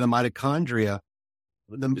majority of the mitochondria,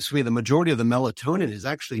 the majority of the melatonin is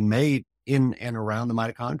actually made in and around the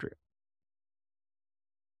mitochondria.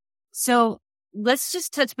 So let's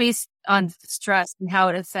just touch base on stress and how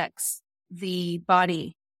it affects the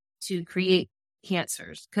body to create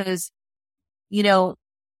cancers. Because,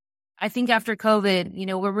 I think after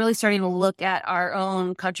COVID, we're really starting to look at our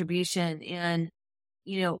own contribution and,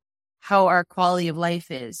 how our quality of life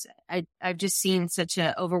is. I've just seen such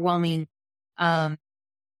an overwhelming,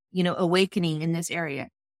 awakening in this area.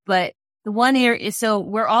 But the one area is, so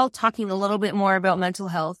we're all talking a little bit more about mental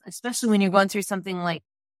health, especially when you're going through something like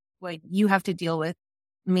what you have to deal with.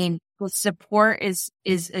 I mean, support is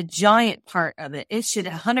a giant part of it. It should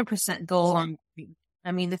 100% go along.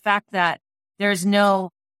 I mean, the fact that there's no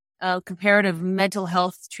comparative mental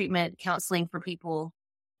health treatment counseling for people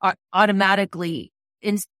automatically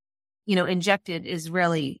injected is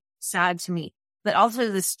really sad to me. But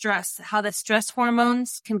also the stress, how the stress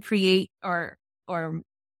hormones can create or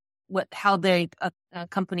how they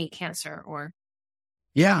accompany cancer or.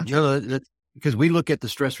 Yeah, because we look at the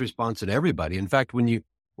stress response in everybody. In fact, when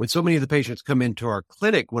so many of the patients come into our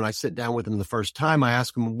clinic, when I sit down with them the first time, I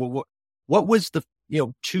ask them, well, what was the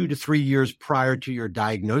 2 to 3 years prior to your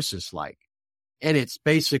diagnosis like? And it's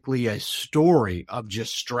basically a story of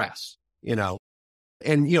just stress,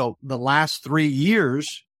 and the last 3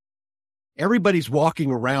 years, everybody's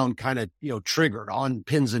walking around kind of, triggered on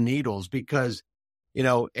pins and needles because,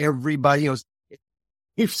 everybody,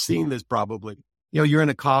 you've seen this probably, you're in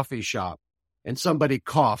a coffee shop and somebody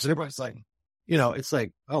coughs and everybody's like, it's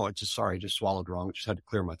like, oh, I just swallowed wrong. I just had to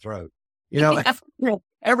clear my throat.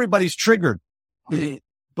 Everybody's triggered.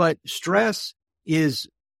 But stress is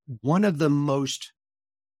one of the most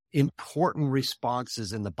important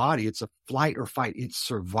responses in the body. It's a flight or fight. It's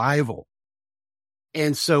survival.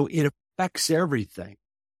 And so it affects everything.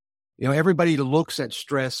 Everybody looks at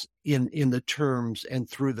stress in the terms and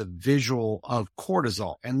through the visual of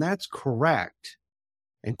cortisol, and that's correct.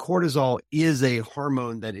 And cortisol is a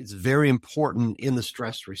hormone that is very important in the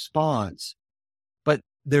stress response. But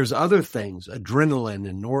there's other things, adrenaline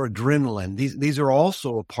and noradrenaline. These are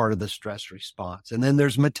also a part of the stress response. And then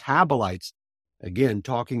there's metabolites. Again,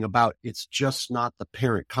 talking about it's just not the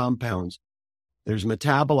parent compounds. There's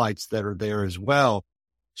metabolites that are there as well.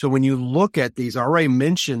 So when you look at these, I already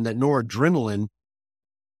mentioned that noradrenaline,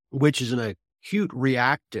 which is an acute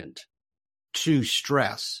reactant to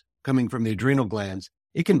stress coming from the adrenal glands,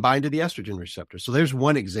 it can bind to the estrogen receptor. So there's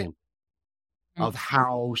one example of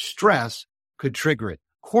how stress could trigger it.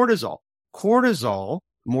 Cortisol,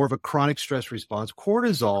 more of a chronic stress response,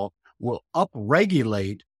 cortisol will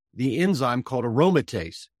upregulate the enzyme called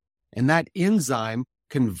aromatase. And that enzyme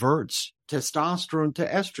converts testosterone to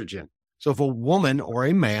estrogen. So if a woman or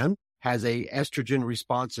a man has a estrogen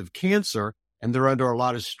responsive cancer and they're under a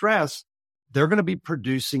lot of stress, they're going to be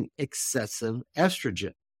producing excessive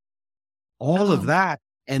estrogen. All of that.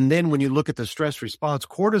 And then when you look at the stress response,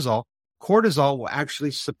 cortisol will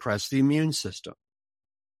actually suppress the immune system.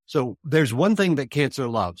 So there's one thing that cancer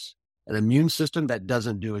loves, an immune system that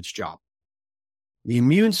doesn't do its job. The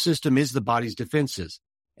immune system is the body's defenses,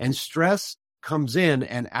 and stress comes in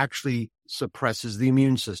and actually suppresses the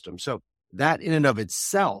immune system. So that in and of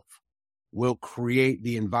itself will create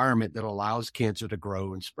the environment that allows cancer to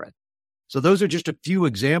grow and spread. So those are just a few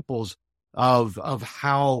examples of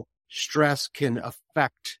how stress can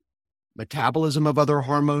affect metabolism of other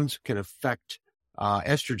hormones, can affect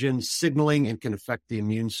estrogen signaling, and can affect the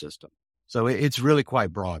immune system. So it's really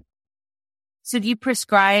quite broad. So do you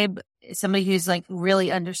prescribe somebody who's like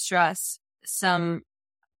really under stress some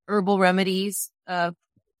herbal remedies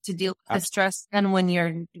to deal with the stress and when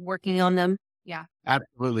you're working on them? Yeah,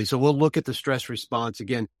 absolutely. So we'll look at the stress response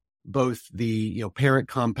again, both the parent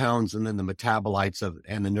compounds and then the metabolites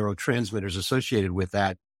and the neurotransmitters associated with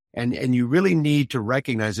that. And you really need to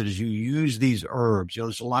recognize it as you use these herbs.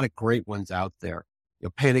 There's a lot of great ones out there.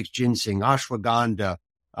 Panax ginseng, ashwagandha,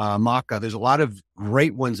 maca. There's a lot of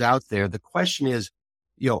great ones out there. The question is,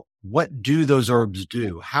 what do those herbs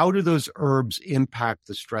do? How do those herbs impact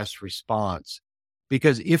the stress response?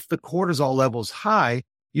 Because if the cortisol level's high,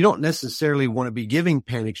 you don't necessarily want to be giving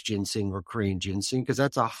Panax ginseng or Korean ginseng because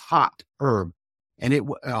that's a hot herb and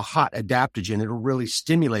a hot adaptogen. It'll really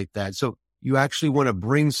stimulate that. So you actually want to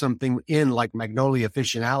bring something in like Magnolia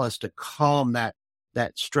officinalis to calm that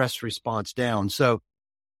stress response down. So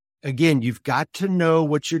again, you've got to know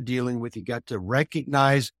what you're dealing with. You got to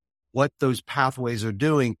recognize what those pathways are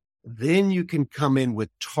doing. Then you can come in with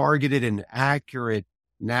targeted and accurate,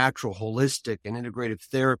 natural, holistic, and integrative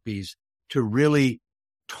therapies to really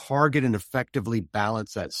target and effectively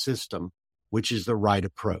balance that system, which is the right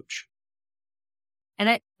approach.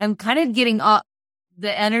 And I'm kind of getting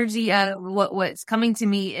the energy out of what's coming to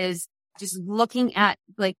me is just looking at,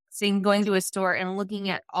 like, saying, going to a store and looking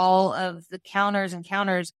at all of the counters and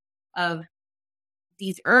counters of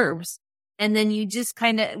these herbs. And then you just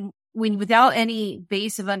kind of, without any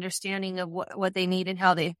base of understanding of what they need and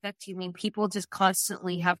how they affect you, I mean, people just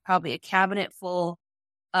constantly have probably a cabinet full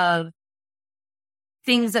of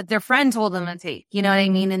things that their friend told them to take, you know what I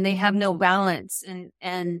mean? And they have no balance.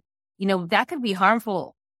 And that could be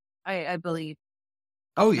harmful, I believe.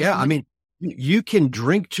 Oh, yeah. I mean, you can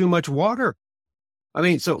drink too much water. I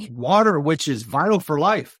mean, so water, which is vital for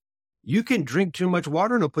life, you can drink too much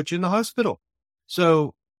water and it'll put you in the hospital.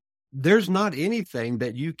 So there's not anything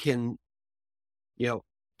that you can,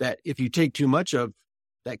 that if you take too much of,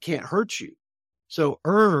 that can't hurt you. So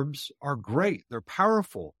herbs are great. They're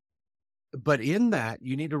powerful. But in that,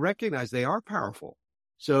 you need to recognize they are powerful.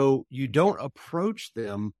 So you don't approach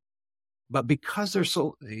them. But because they're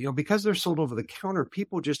sold over the counter,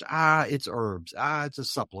 people just, it's herbs. It's a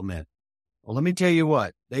supplement. Well, let me tell you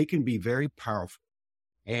what, they can be very powerful.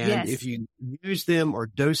 And if you use them or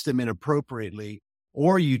dose them inappropriately,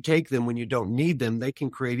 or you take them when you don't need them, they can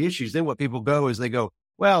create issues. Then what people go is they go,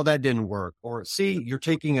 well, that didn't work. Or see, you're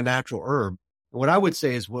taking a natural herb. What I would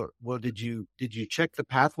say is, well, did you check the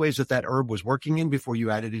pathways that herb was working in before you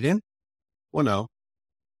added it in? Well, no.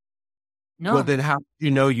 Well, then how did you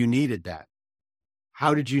know you needed that?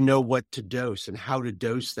 How did you know what to dose and how to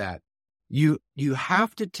dose that? You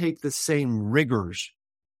have to take the same rigors,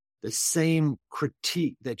 the same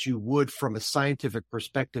critique that you would from a scientific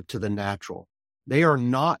perspective to the natural. They are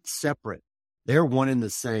not separate. They're one and the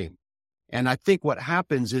same. And I think what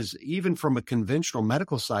happens is even from a conventional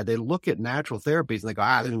medical side, they look at natural therapies and they go,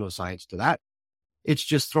 there's no science to that. It's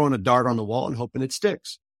just throwing a dart on the wall and hoping it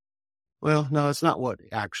sticks. Well, no, it's not what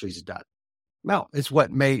actually is done. Well, it's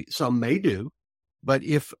what some may do, but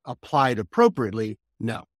if applied appropriately,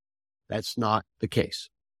 no, that's not the case.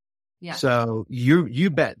 Yeah. So you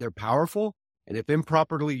bet they're powerful. And if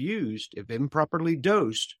improperly used, if improperly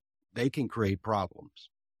dosed, they can create problems.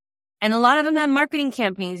 And a lot of them have marketing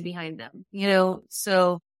campaigns behind them,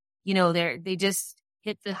 so, they just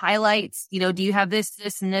hit the highlights, do you have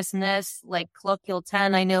this, and this, and this, like Colloquial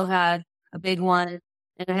 10, I know had a big one.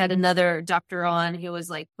 And I had another doctor on who was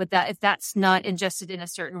like, but if that's not ingested in a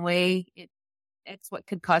certain way, it's what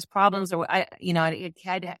could cause problems. Or I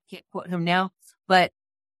can't quote him now, but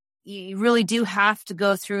you really do have to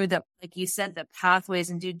go through like you said, the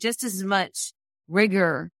pathways and do just as much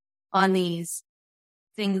rigor on these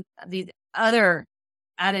things, these other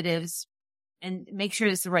additives, and make sure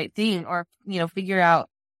it's the right thing, or, figure out,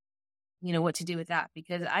 what to do with that,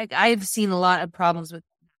 because I've seen a lot of problems with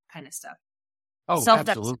that kind of stuff. Oh,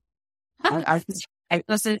 absolutely. I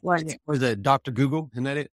listened. Was it Dr. Google? Isn't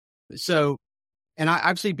that it? So, and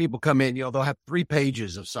I've seen people come in, they'll have 3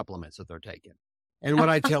 pages of supplements that they're taking. And what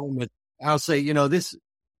I tell them is, I'll say,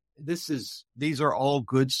 these are all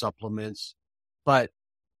good supplements, but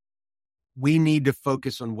we need to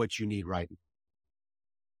focus on what you need right now.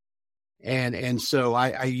 And so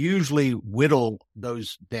I usually whittle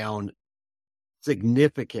those down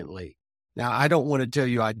significantly. Now, I don't want to tell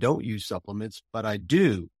you I don't use supplements, but I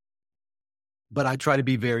do. But I try to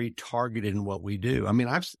be very targeted in what we do. I mean,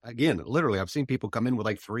 I've seen people come in with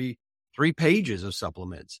like three pages of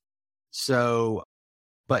supplements. So,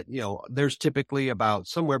 but there's typically about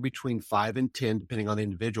somewhere between 5 and 10, depending on the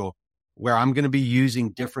individual, where I'm going to be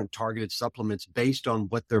using different targeted supplements based on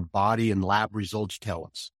what their body and lab results tell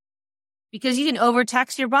us. Because you can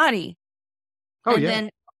overtax your body. Oh, and yeah. Then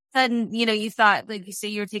sudden, you thought, like you say,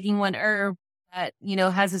 you're taking one herb that,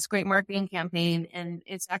 has this great marketing campaign, and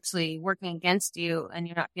it's actually working against you, and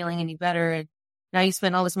you're not feeling any better. And now you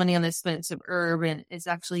spend all this money on this expensive herb, and it's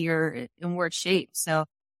actually you're in worse shape. So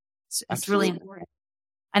it's really important.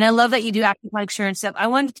 And I love that you do acupuncture and stuff.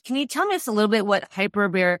 Can you tell me just a little bit what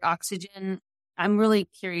hyperbaric oxygen? I'm really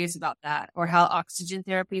curious about that, or how oxygen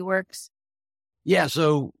therapy works. Yeah.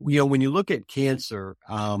 So, when you look at cancer,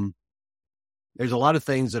 there's a lot of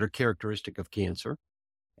things that are characteristic of cancer.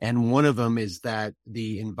 And one of them is that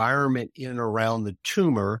the environment in and around the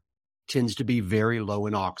tumor tends to be very low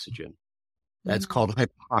in oxygen. That's called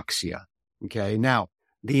hypoxia. Okay. Now,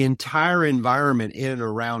 the entire environment in and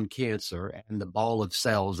around cancer and the ball of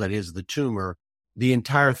cells that is the tumor, the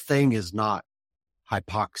entire thing is not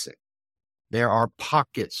hypoxic. There are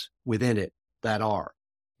pockets within it that are.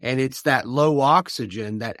 And it's that low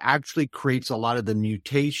oxygen that actually creates a lot of the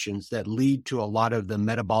mutations that lead to a lot of the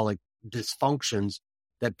metabolic dysfunctions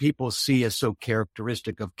that people see as so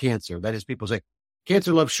characteristic of cancer. That is, people say,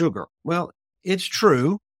 cancer loves sugar. Well, it's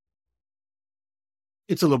true.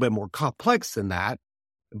 It's a little bit more complex than that.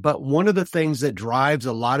 But one of the things that drives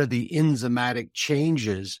a lot of the enzymatic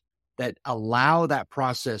changes that allow that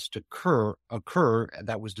process to occur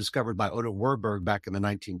that was discovered by Otto Warburg back in the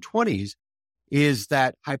 1920s is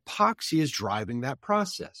that hypoxia is driving that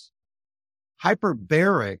process.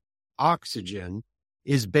 Hyperbaric oxygen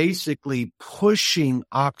is basically pushing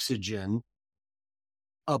oxygen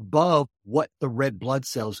above what the red blood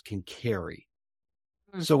cells can carry.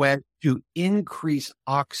 So as to increase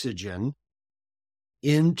oxygen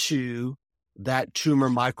into that tumor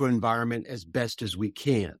microenvironment as best as we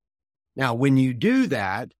can. Now, when you do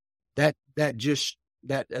that, that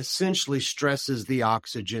essentially stresses the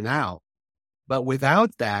oxygen out. But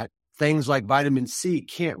without that, things like vitamin C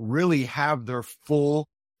can't really have their full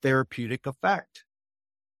therapeutic effect.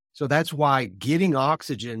 So that's why getting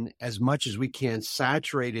oxygen as much as we can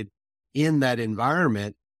saturated in that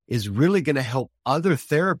environment is really going to help other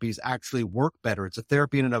therapies actually work better. It's a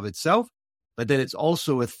therapy in and of itself, but then it's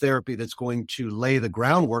also a therapy that's going to lay the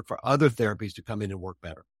groundwork for other therapies to come in and work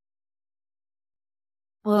better.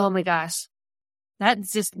 Oh my gosh. That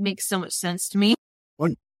just makes so much sense to me.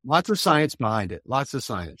 Lots of science behind it. Lots of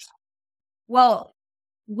science. Well,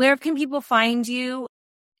 where can people find you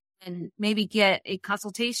and maybe get a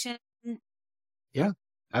consultation? Yeah,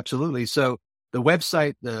 absolutely. So the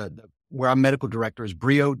website, where I'm medical director, is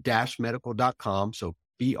brio-medical.com. So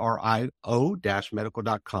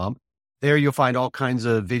BRIO-medical.com. There you'll find all kinds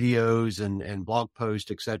of videos and blog posts,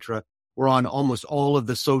 etc. We're on almost all of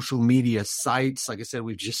the social media sites. Like I said,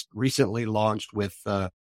 we've just recently launched with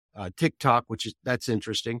TikTok, that's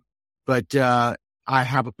interesting. But I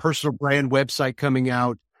have a personal brand website coming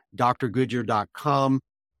out drgoodyear.com.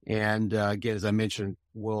 And again, as I mentioned,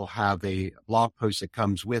 we'll have a blog post that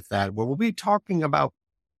comes with that where we'll be talking about,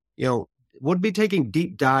 we'll be taking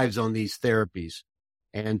deep dives on these therapies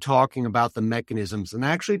and talking about the mechanisms and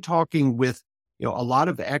actually talking with, a lot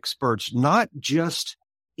of experts, not just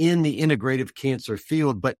in the integrative cancer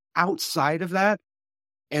field, but outside of that,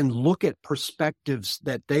 and look at perspectives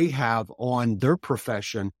that they have on their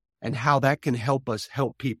profession and how that can help us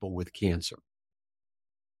help people with cancer.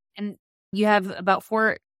 And you have about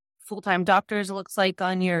 4 full-time doctors, it looks like,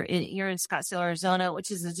 you're in Scottsdale, Arizona, which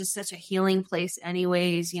is just such a healing place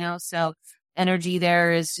anyways, so energy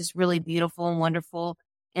there is just really beautiful and wonderful.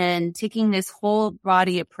 And taking this whole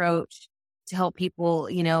body approach to help people,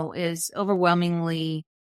 is overwhelmingly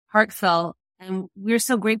heartfelt. And we're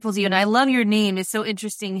so grateful to you. And I love your name. It's so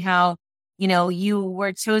interesting how, you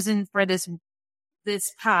were chosen for this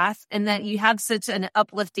path and that you have such an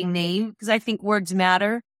uplifting name, because I think words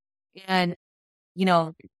matter. And,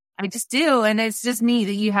 I just do. And it's just me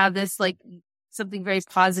that you have this, something very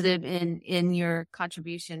positive in your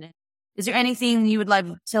contribution. Is there anything you would like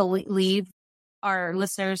to leave our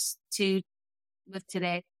listeners with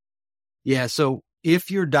today? Yeah. So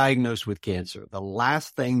if you're diagnosed with cancer, the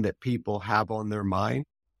last thing that people have on their mind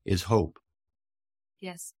is hope.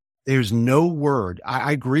 Yes. There's no word.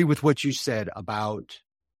 I agree with what you said about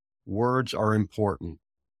words are important.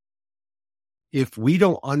 If we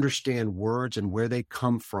don't understand words and where they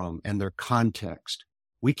come from and their context,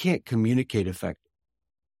 we can't communicate effectively.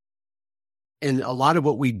 And a lot of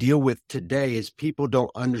what we deal with today is people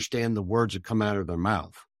don't understand the words that come out of their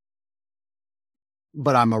mouth.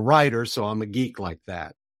 But I'm a writer, so I'm a geek like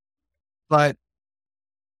that. But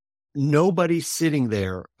nobody sitting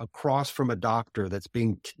there across from a doctor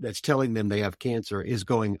that's telling them they have cancer is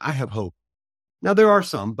going, I have hope. Now, there are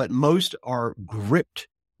some, but most are gripped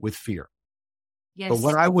with fear. Yes. But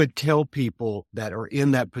what I would tell people that are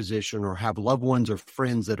in that position or have loved ones or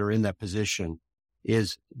friends that are in that position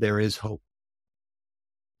is there is hope.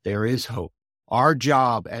 There is hope. Our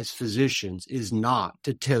job as physicians is not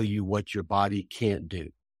to tell you what your body can't do.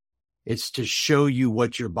 It's to show you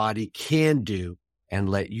what your body can do and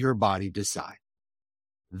let your body decide.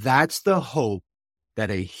 That's the hope that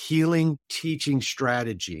a healing teaching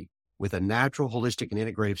strategy with a natural, holistic, and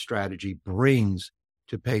integrative strategy brings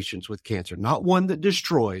to patients with cancer. Not one that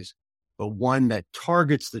destroys, but one that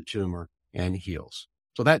targets the tumor and heals.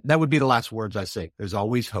 So that would be the last words I say. There's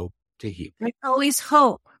always hope to heal. There's always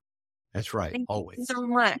hope. That's right. Thank always. You so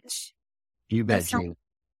much. You bet, Gina.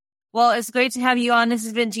 Well, it's great to have you on. This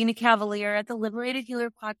has been Gina Cavalier at the Liberated Healer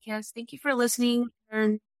Podcast. Thank you for listening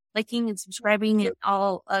and liking and subscribing and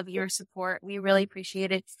all of your support. We really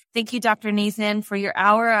appreciate it. Thank you, Dr. Nathan, for your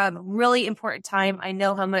hour of really important time. I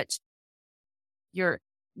know how much you're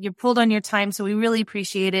pulled on your time, so we really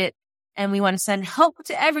appreciate it. And we want to send hope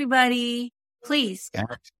to everybody. Please.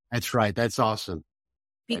 That's right. That's awesome.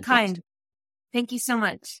 Be kind. Awesome. Thank you so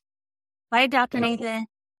much. Bye, Dr. Nathan.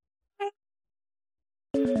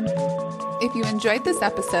 If you enjoyed this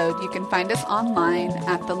episode, you can find us online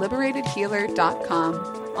at theliberatedhealer.com,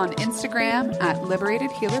 on Instagram at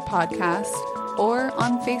Liberated Healer Podcast, or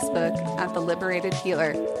on Facebook at The Liberated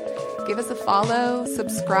Healer. Give us a follow,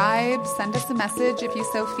 subscribe, send us a message if you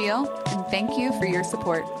so feel, and thank you for your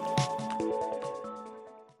support.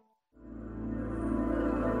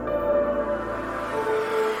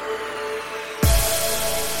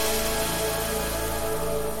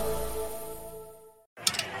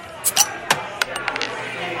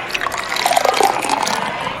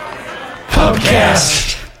 Podcast.